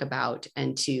talk about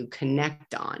and to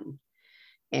connect on.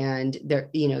 And there,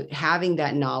 having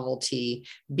that novelty,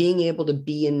 being able to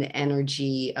be in the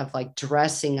energy of like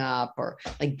dressing up or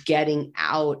like getting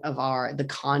out of the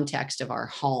context of our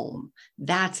home,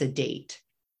 that's a date.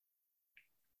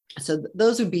 So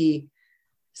those would be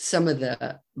some of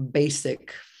the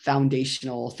basic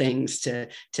foundational things to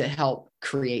help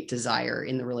create desire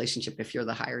in the relationship if you're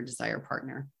the higher desire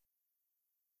partner.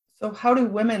 So how do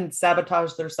women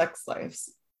sabotage their sex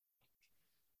lives?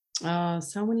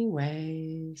 So many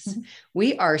ways. Mm-hmm.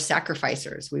 We are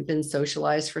sacrificers. We've been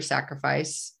socialized for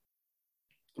sacrifice.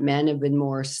 Men have been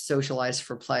more socialized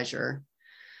for pleasure.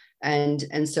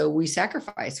 And so we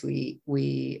sacrifice. We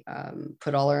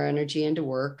put all our energy into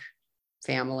work,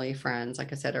 family, friends,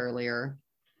 like I said earlier.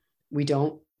 We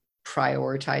don't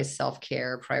prioritize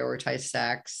self-care, prioritize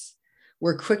sex.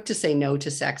 We're quick to say no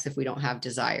to sex if we don't have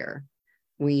desire.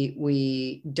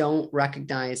 We don't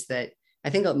recognize that. I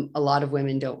think a lot of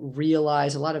women don't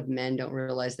realize, a lot of men don't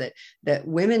realize that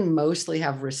women mostly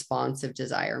have responsive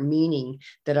desire, meaning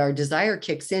that our desire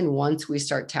kicks in once we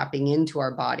start tapping into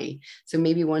our body. So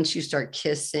maybe once you start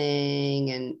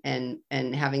kissing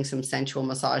and having some sensual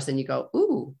massage, then you go,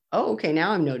 ooh, oh, okay,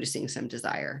 now I'm noticing some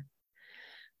desire.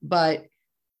 But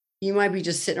you might be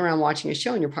just sitting around watching a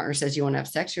show and your partner says, you want to have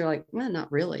sex? You're like, well,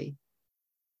 not really.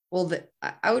 Well,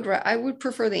 I would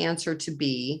prefer the answer to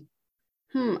be,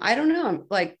 I don't know.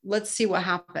 Like, let's see what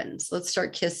happens. Let's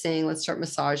start kissing. Let's start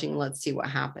massaging. Let's see what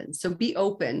happens. So be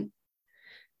open.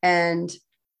 And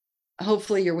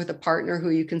hopefully you're with a partner who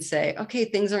you can say, okay,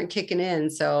 things aren't kicking in.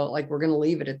 So like, we're going to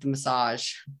leave it at the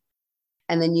massage.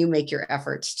 And then you make your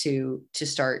efforts to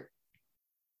start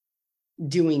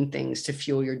doing things to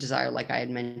fuel your desire, like I had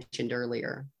mentioned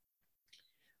earlier.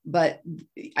 But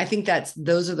I think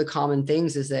those are the common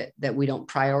things, is that we don't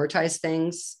prioritize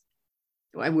things.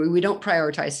 We don't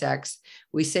prioritize sex.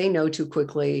 We say no too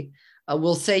quickly.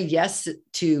 We'll say yes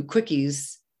to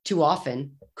quickies too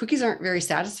often. Quickies aren't very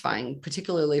satisfying,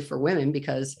 particularly for women,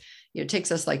 because it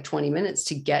takes us like 20 minutes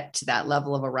to get to that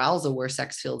level of arousal where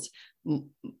sex feels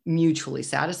mutually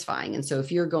satisfying. And so if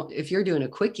you're doing a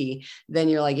quickie, then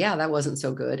you're like, yeah, that wasn't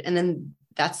so good. And then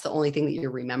that's the only thing that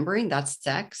you're remembering. That's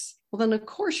sex. Well, then of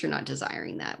course you're not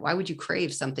desiring that. Why would you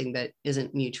crave something that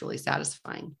isn't mutually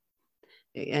satisfying?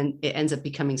 And it ends up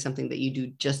becoming something that you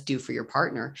just do for your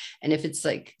partner. And if it's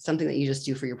like something that you just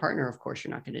do for your partner, of course,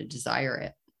 you're not going to desire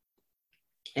it.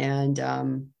 And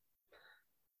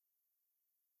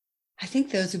I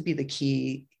think those would be the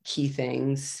key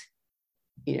things,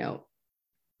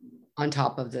 on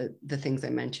top of the things I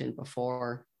mentioned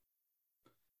before.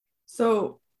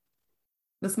 So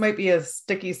this might be a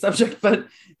sticky subject, but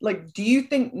like, do you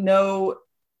think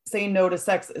saying no to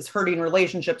sex is hurting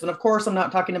relationships? And of course, I'm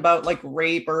not talking about like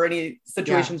rape or any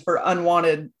situations for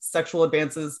unwanted sexual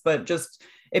advances, but just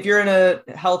if you're in a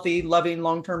healthy, loving,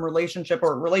 long-term relationship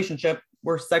or relationship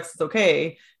where sex is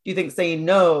okay, do you think saying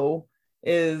no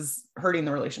is hurting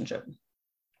the relationship?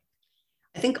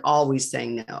 I think always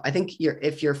saying no. I think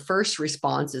if your first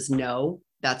response is no,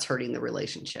 that's hurting the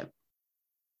relationship.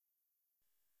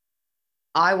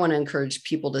 I want to encourage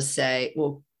people to say,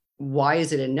 well, why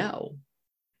is it a no?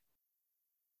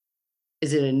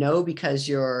 Is it a no because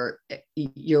you're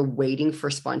waiting for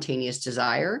spontaneous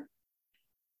desire?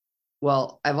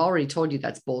 Well, I've already told you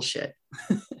that's bullshit.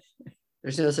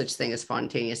 There's no such thing as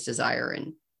spontaneous desire.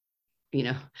 And,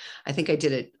 I think I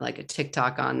did like a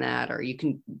TikTok on that, or you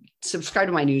can subscribe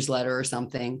to my newsletter or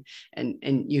something, and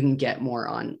you can get more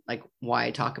on like why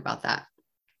I talk about that.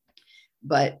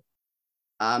 But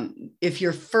if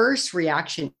your first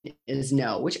reaction is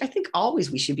no, which I think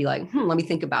always we should be like, let me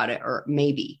think about it, or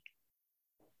maybe.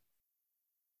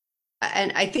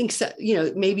 And I think, so,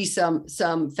 maybe some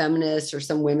feminists or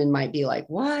some women might be like,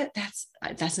 what?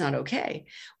 That's not okay.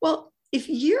 Well, if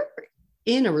you're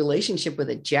in a relationship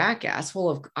with a jackass,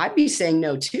 well, I'd be saying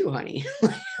no too, honey.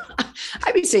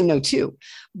 I'd be saying no too.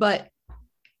 But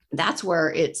that's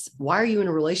where why are you in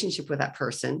a relationship with that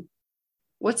person?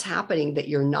 What's happening that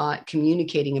you're not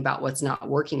communicating about what's not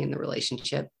working in the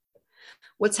relationship?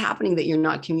 What's happening that you're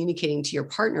not communicating to your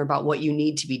partner about what you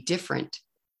need to be different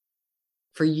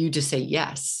for you to say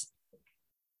yes?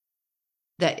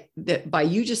 That by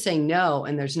you just saying no,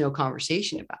 and there's no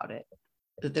conversation about it,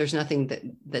 that there's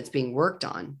nothing that's being worked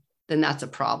on, then that's a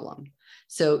problem.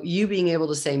 So you being able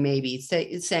to say maybe,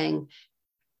 saying,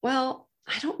 well,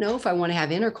 I don't know if I want to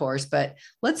have intercourse, but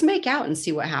let's make out and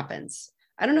see what happens.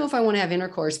 I don't know if I want to have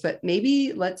intercourse, but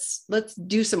maybe let's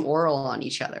do some oral on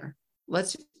each other.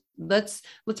 Let's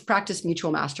practice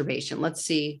mutual masturbation. Let's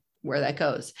see where that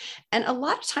goes. And a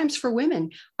lot of times for women,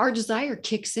 our desire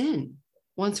kicks in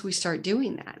once we start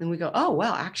doing that. And we go, oh,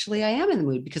 well, actually I am in the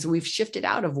mood, because we've shifted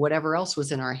out of whatever else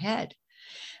was in our head.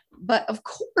 But of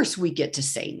course we get to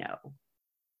say no,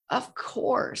 of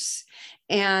course.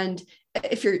 And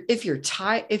if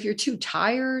you're too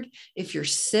tired, if you're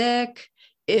sick,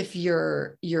 if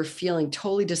you're feeling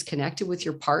totally disconnected with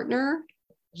your partner,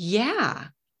 yeah.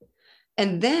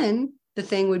 And then the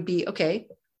thing would be, okay,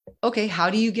 how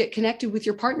do you get connected with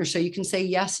your partner so you can say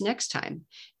yes next time?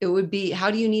 It would be, how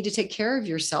do you need to take care of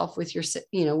yourself with your,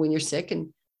 when you're sick?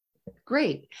 And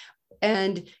great.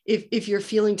 And if you're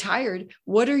feeling tired,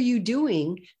 what are you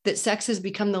doing that sex has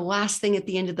become the last thing at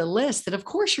the end of the list? That of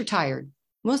course you're tired.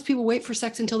 Most people wait for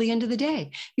sex until the end of the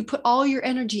day. You put all your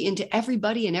energy into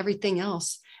everybody and everything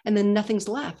else, and then nothing's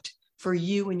left for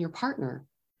you and your partner.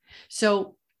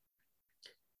 So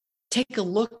take a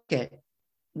look at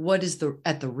what is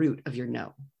at the root of your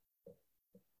no.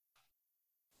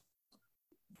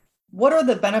 What are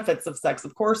the benefits of sex?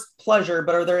 Of course, pleasure,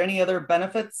 but are there any other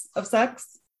benefits of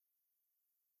sex?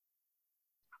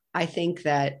 I think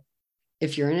that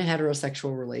if you're in a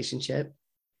heterosexual relationship,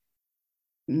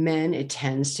 men, it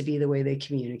tends to be the way they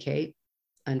communicate.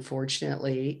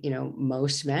 Unfortunately,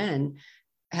 most men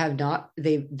have not,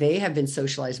 they have been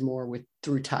socialized more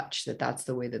through touch, that's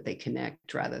the way that they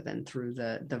connect rather than through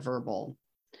the verbal.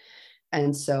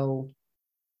 And so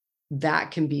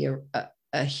that can be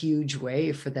a huge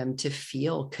way for them to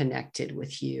feel connected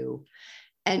with you.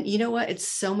 And you know what? It's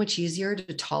so much easier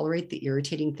to tolerate the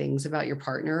irritating things about your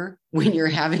partner when you're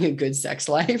having a good sex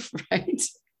life, right?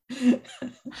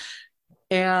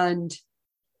 And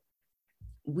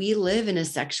we live in a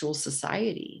sexual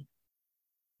society.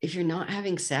 If you're not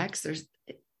having sex,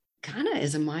 it kind of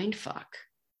is a mind fuck.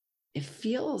 It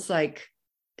feels like,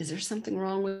 is there something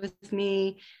wrong with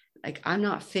me? Like I'm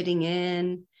not fitting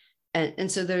in.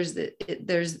 And so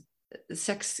there's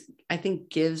sex, I think,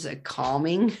 gives a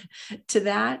calming to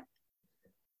that.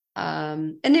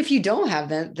 And if you don't have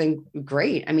that, then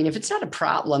great. I mean, if it's not a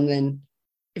problem, then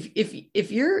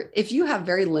if you have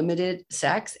very limited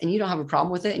sex and you don't have a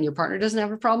problem with it and your partner doesn't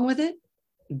have a problem with it,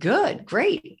 good,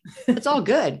 great. It's all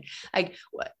good. Like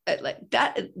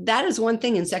that is one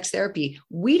thing in sex therapy.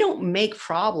 We don't make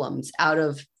problems out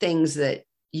of things that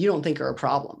you don't think are a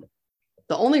problem.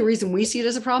 The only reason we see it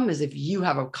as a problem is if you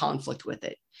have a conflict with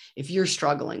it, if you're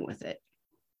struggling with it.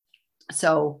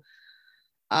 So,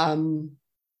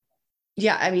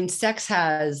 yeah, I mean, sex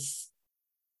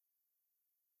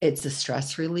it's a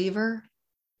stress reliever.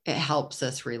 It helps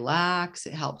us relax.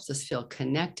 It helps us feel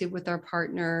connected with our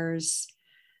partners.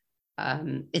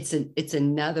 It's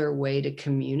another way to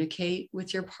communicate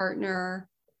with your partner.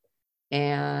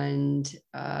 And,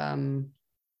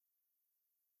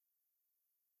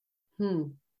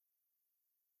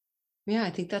 yeah,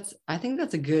 I think that's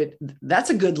a good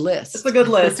list. It's a good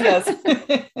list. Yes.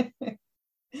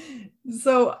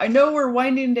 So I know we're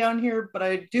winding down here, but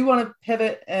I do want to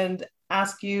pivot and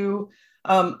ask you,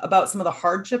 about some of the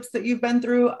hardships that you've been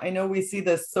through. I know we see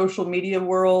this social media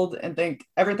world and think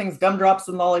everything's gumdrops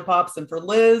and lollipops. And for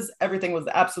Liz, everything was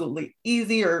absolutely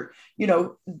easy, or,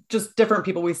 just different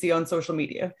people we see on social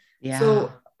media. Yeah.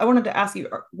 So I wanted to ask you,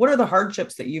 what are the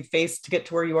hardships that you've faced to get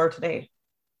to where you are today?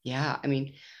 Yeah. I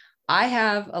mean, I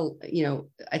have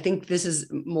I think this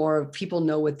is more, people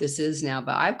know what this is now,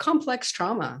 but I have complex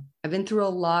trauma. I've been through a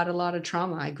lot of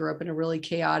trauma. I grew up in a really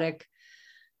chaotic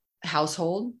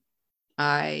household.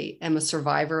 I am a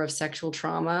survivor of sexual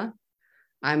trauma.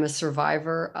 I'm a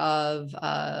survivor of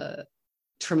a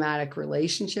traumatic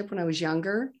relationship when I was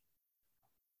younger.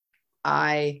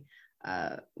 One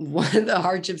of the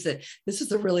hardships this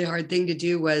is a really hard thing to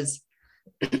do was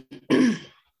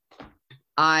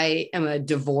I am a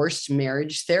divorced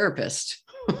marriage therapist.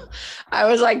 I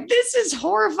was like, this is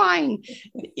horrifying,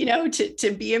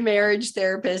 to be a marriage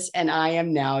therapist, and I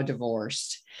am now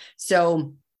divorced.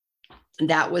 So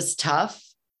that was tough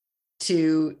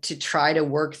to try to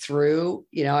work through.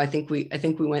 I think we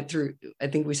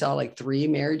saw like 3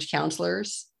 marriage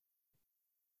counselors,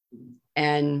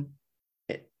 and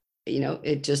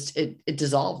it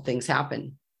dissolved. Things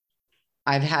happen.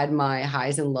 I've had my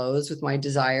highs and lows with my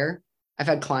desire. I've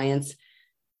had clients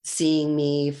seeing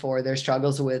me for their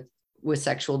struggles with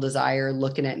sexual desire,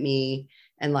 looking at me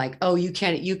and like, oh, you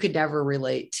could never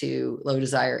relate to low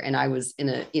desire. And I was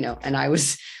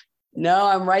no,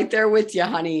 I'm right there with you,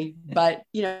 honey. But,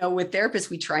 with therapists,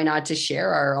 we try not to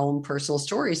share our own personal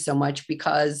stories so much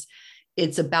because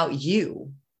it's about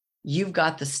you. You've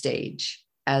got the stage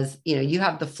as, you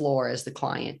have the floor as the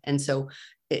client. And so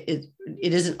it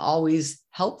isn't always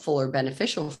helpful or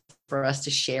beneficial for us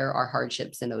to share our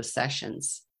hardships in those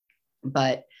sessions.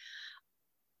 But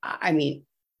I mean,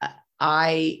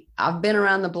 I've been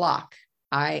around the block.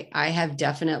 I have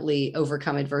definitely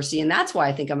overcome adversity. And that's why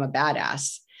I think I'm a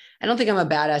badass. I don't think I'm a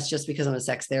badass just because I'm a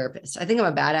sex therapist. I think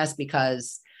I'm a badass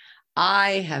because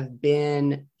I have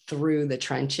been through the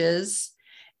trenches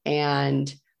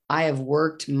and I have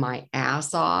worked my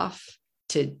ass off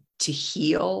to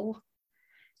heal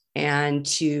and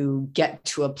to get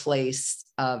to a place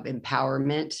of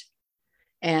empowerment.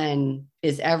 And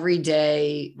is every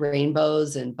day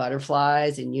rainbows and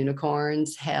butterflies and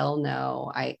unicorns? Hell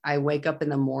no. I wake up in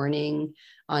the morning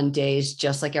on days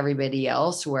just like everybody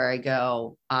else where I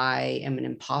go, I am an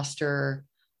imposter.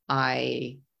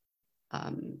 I'm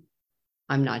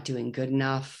not doing good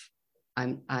enough.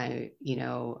 I'm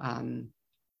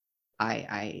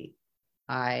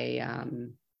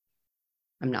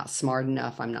not smart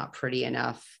enough. I'm not pretty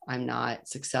enough. I'm not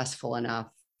successful enough.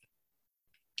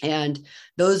 And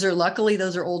those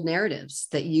are old narratives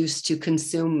that used to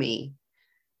consume me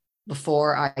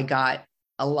before I got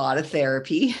a lot of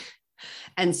therapy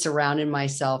and surrounded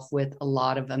myself with a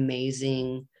lot of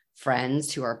amazing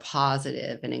friends who are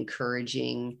positive and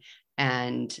encouraging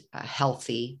and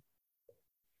healthy.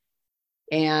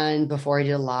 And before I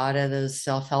did a lot of those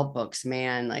self-help books,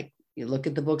 man, like you look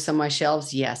at the books on my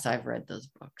shelves. Yes, I've read those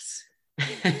books.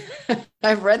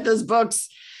 I've read those books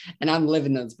and I'm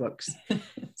living those books.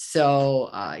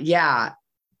 So yeah,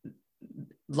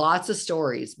 lots of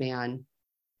stories, man.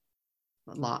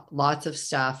 Lots of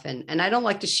stuff. And I don't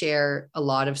like to share a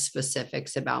lot of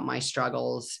specifics about my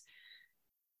struggles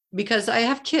because I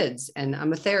have kids and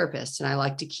I'm a therapist and I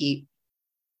like to keep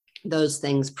those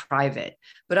things private.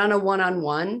 But on a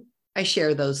one-on-one, I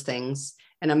share those things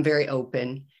and I'm very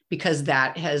open because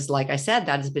that has, like I said,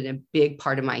 that has been a big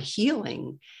part of my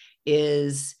healing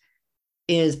is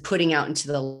putting out into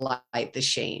the light the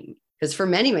shame. Because for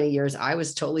many, many years, I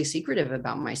was totally secretive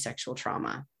about my sexual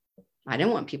trauma. I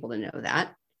didn't want people to know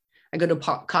that. I go to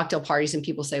cocktail parties and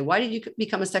people say, why did you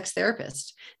become a sex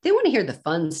therapist? They want to hear the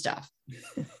fun stuff.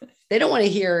 They don't want to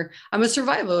hear, I'm a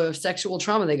survivor of sexual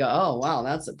trauma. They go, oh, wow,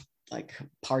 that's a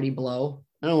party blow.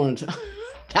 I don't want to,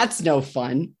 that's no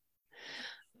fun.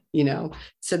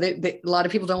 So a lot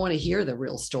of people don't want to hear the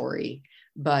real story,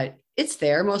 but it's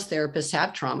there. Most therapists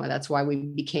have trauma. That's why we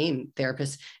became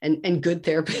therapists, and good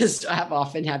therapists have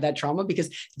often had that trauma because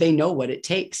they know what it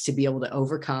takes to be able to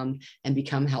overcome and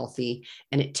become healthy.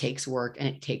 And it takes work and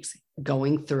it takes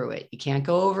going through it. You can't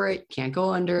go over it, can't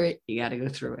go under it. You got to go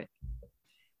through it.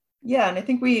 Yeah. And I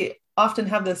think we often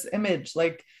have this image,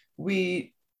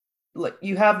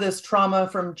 you have this trauma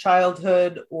from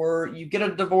childhood, or you get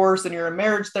a divorce and you're a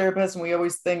marriage therapist. And we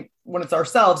always think when it's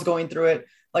ourselves going through it,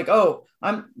 like, oh,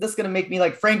 this is going to make me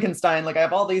like Frankenstein. Like I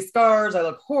have all these scars. I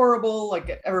look horrible.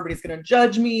 Like everybody's going to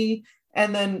judge me.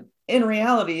 And then in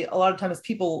reality, a lot of times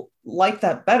people like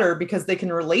that better because they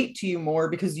can relate to you more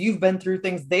because you've been through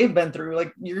things they've been through.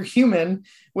 Like you're human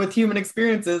with human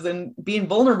experiences, and being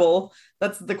vulnerable.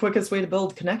 That's the quickest way to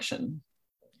build connection.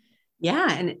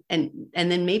 Yeah. And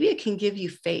then maybe it can give you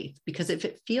faith, because if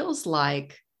it feels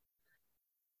like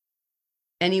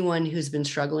anyone who's been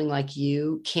struggling like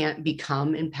you can't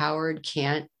become empowered,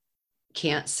 can't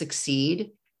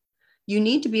succeed, you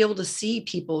need to be able to see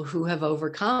people who have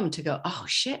overcome to go, oh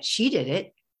shit, she did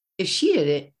it. If she did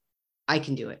it, I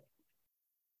can do it.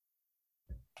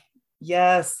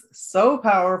 Yes, so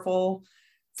powerful.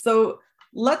 So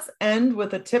let's end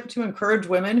with a tip to encourage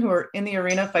women who are in the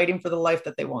arena fighting for the life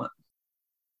that they want.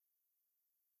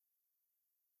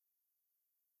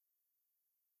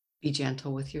 Be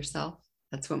gentle with yourself.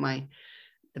 That's what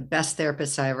the best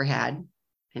therapist I ever had.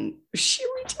 And she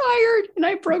retired, and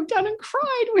I broke down and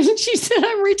cried when she said,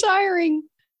 I'm retiring.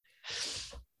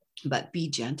 But be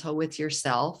gentle with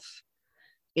yourself.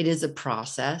 It is a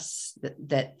process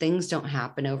that things don't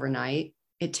happen overnight.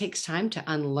 It takes time to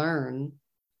unlearn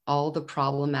all the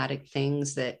problematic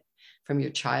things that from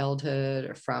your childhood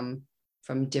or from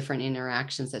different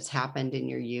interactions that's happened in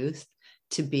your youth,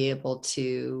 to be able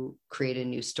to create a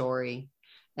new story.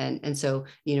 And so,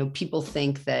 people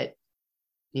think that,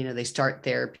 they start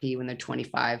therapy when they're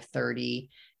 25, 30,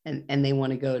 and they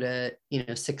want to go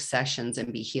to, 6 sessions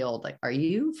and be healed. Like, are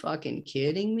you fucking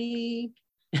kidding me?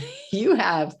 You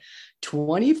have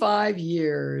 25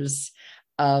 years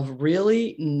of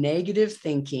really negative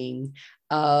thinking,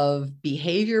 of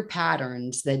behavior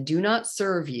patterns that do not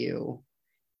serve you.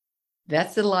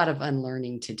 That's a lot of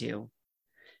unlearning to do.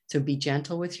 So be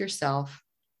gentle with yourself.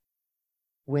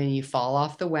 When you fall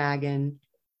off the wagon,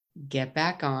 get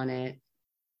back on it.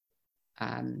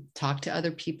 Talk to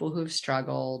other people who have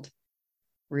struggled.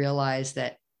 Realize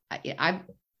that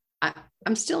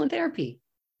I'm still in therapy.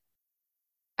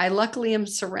 I luckily am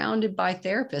surrounded by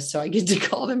therapists, so I get to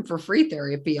call them for free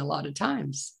therapy a lot of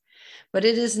times. But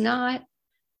it is not.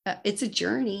 It's a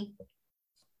journey.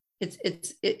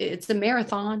 It's a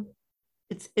marathon.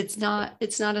 It's not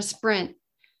a sprint.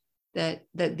 That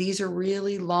these are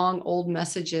really long old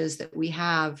messages that we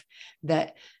have,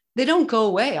 that they don't go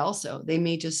away. Also, they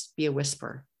may just be a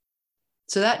whisper.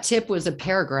 So that tip was a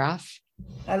paragraph.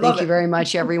 I love it. Thank you very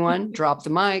much, everyone. Drop the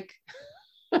mic.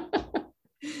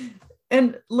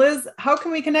 And Liz, how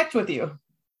can we connect with you?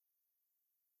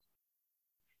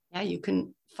 Yeah, you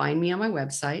can find me on my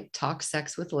website, Talk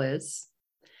Sex with Liz.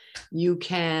 You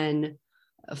can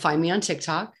find me on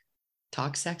TikTok,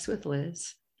 Talk Sex with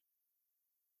Liz.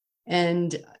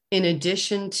 And in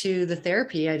addition to the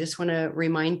therapy, I just want to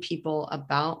remind people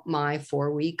about my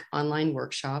 4-week online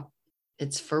workshop.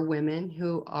 It's for women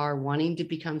who are wanting to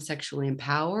become sexually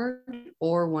empowered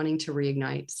or wanting to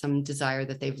reignite some desire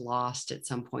that they've lost at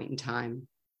some point in time.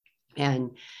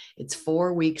 And it's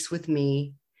 4 weeks with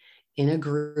me in a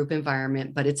group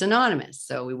environment, but it's anonymous.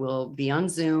 So we will be on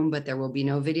Zoom, but there will be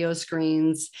no video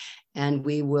screens, and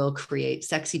we will create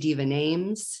sexy diva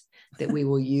names that we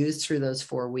will use through those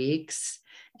 4 weeks.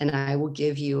 And I will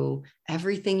give you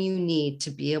everything you need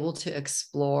to be able to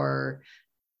explore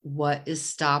what is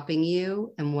stopping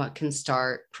you and what can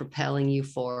start propelling you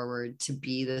forward to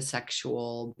be the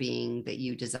sexual being that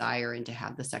you desire and to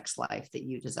have the sex life that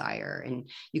you desire. And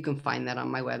you can find that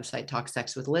on my website, Talk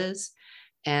Sex with Liz.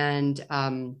 And,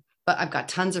 but I've got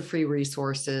tons of free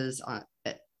resources on.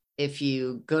 If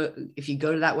you go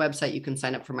to that website, you can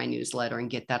sign up for my newsletter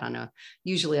and get that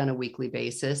usually on a weekly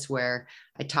basis, where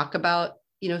I talk about,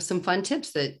 some fun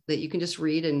tips that you can just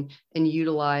read and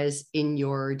utilize in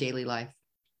your daily life.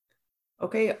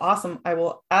 Okay, awesome. I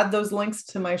will add those links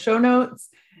to my show notes.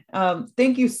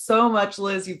 Thank you so much,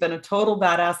 Liz. You've been a total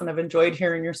badass, and I've enjoyed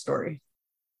hearing your story.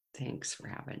 Thanks for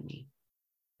having me.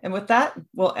 And with that,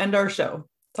 we'll end our show.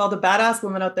 To all the badass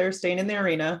women out there staying in the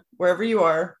arena, wherever you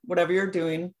are, whatever you're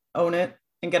doing, own it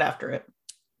and get after it.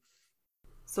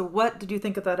 So what did you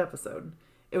think of that episode?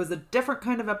 It was a different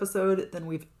kind of episode than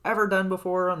we've ever done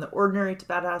before on the Ordinary to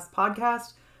Badass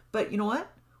podcast. But you know what?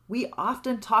 We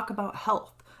often talk about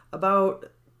health,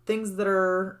 about things that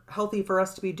are healthy for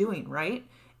us to be doing, right?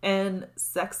 And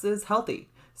sex is healthy.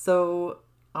 So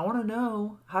I want to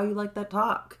know how you like that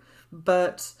talk.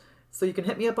 But so you can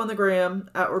hit me up on the gram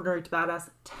at Ordinary to Badass.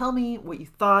 Tell me what you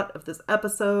thought of this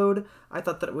episode. I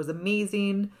thought that it was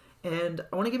amazing. And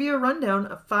I want to give you a rundown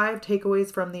of 5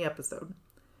 takeaways from the episode.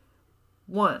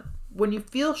 1, when you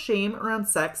feel shame around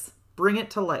sex, bring it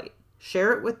to light.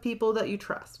 Share it with people that you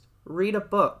trust. Read a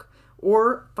book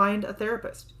or find a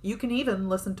therapist. You can even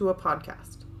listen to a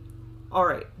podcast. All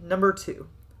right, number 2,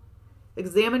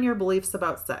 examine your beliefs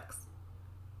about sex.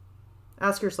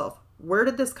 Ask yourself, where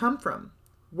did this come from?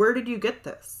 Where did you get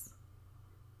this?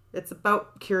 It's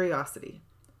about curiosity.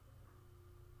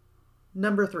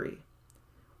 Number 3,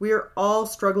 we are all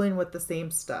struggling with the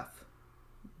same stuff.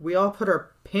 We all put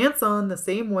our pants on the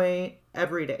same way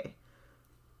every day.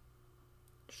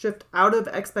 Shift out of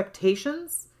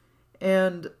expectations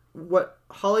and what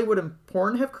Hollywood and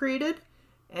porn have created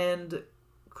and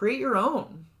create your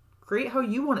own. Create how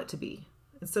you want it to be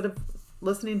instead of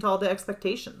listening to all the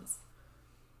expectations.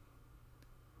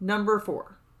 Number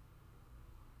 4,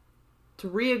 to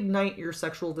reignite your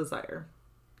sexual desire.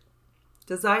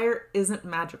 Desire isn't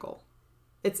magical.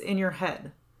 It's in your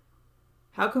head.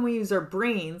 How can we use our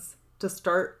brains to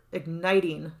start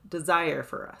igniting desire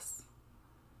for us?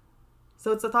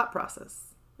 So it's a thought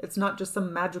process. It's not just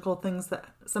some magical thing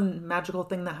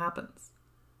that happens.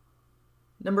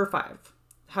 Number 5,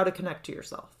 how to connect to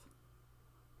yourself.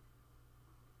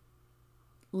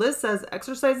 Liz says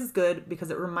exercise is good because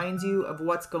it reminds you of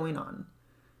what's going on.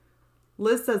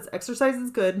 Liz says exercise is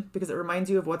good because it reminds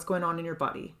you of what's going on in your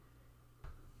body.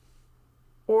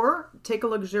 Or take a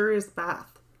luxurious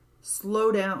bath.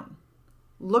 Slow down.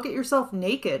 Look at yourself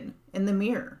naked in the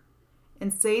mirror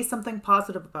and say something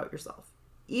positive about yourself.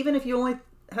 Even if you only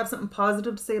have something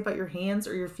positive to say about your hands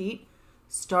or your feet,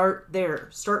 start there.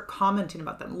 Start commenting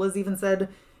about them. Liz even said,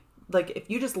 like, if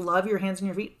you just love your hands and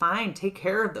your feet, fine, take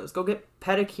care of those. Go get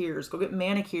pedicures, go get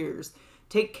manicures.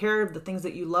 Take care of the things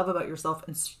that you love about yourself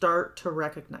and start to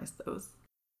recognize those.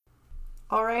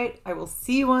 All right, I will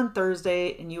see you on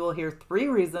Thursday and you will hear 3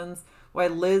 reasons why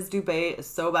Liz Dubé is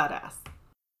so badass.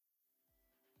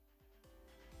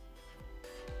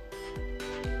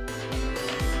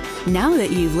 Now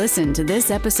that you've listened to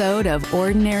this episode of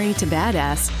Ordinary to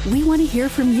Badass, we want to hear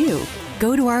from you.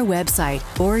 Go to our website,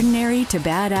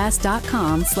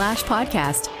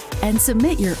 ordinarytobadass.com/podcast, and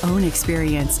submit your own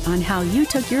experience on how you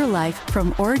took your life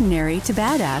from ordinary to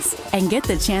badass and get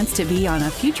the chance to be on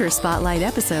a future Spotlight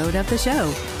episode of the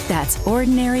show. That's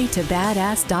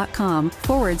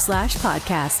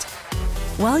ordinarytobadass.com/podcast.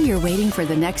 While you're waiting for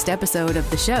the next episode of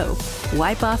the show,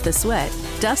 wipe off the sweat,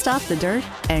 dust off the dirt,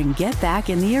 and get back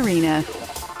in the arena.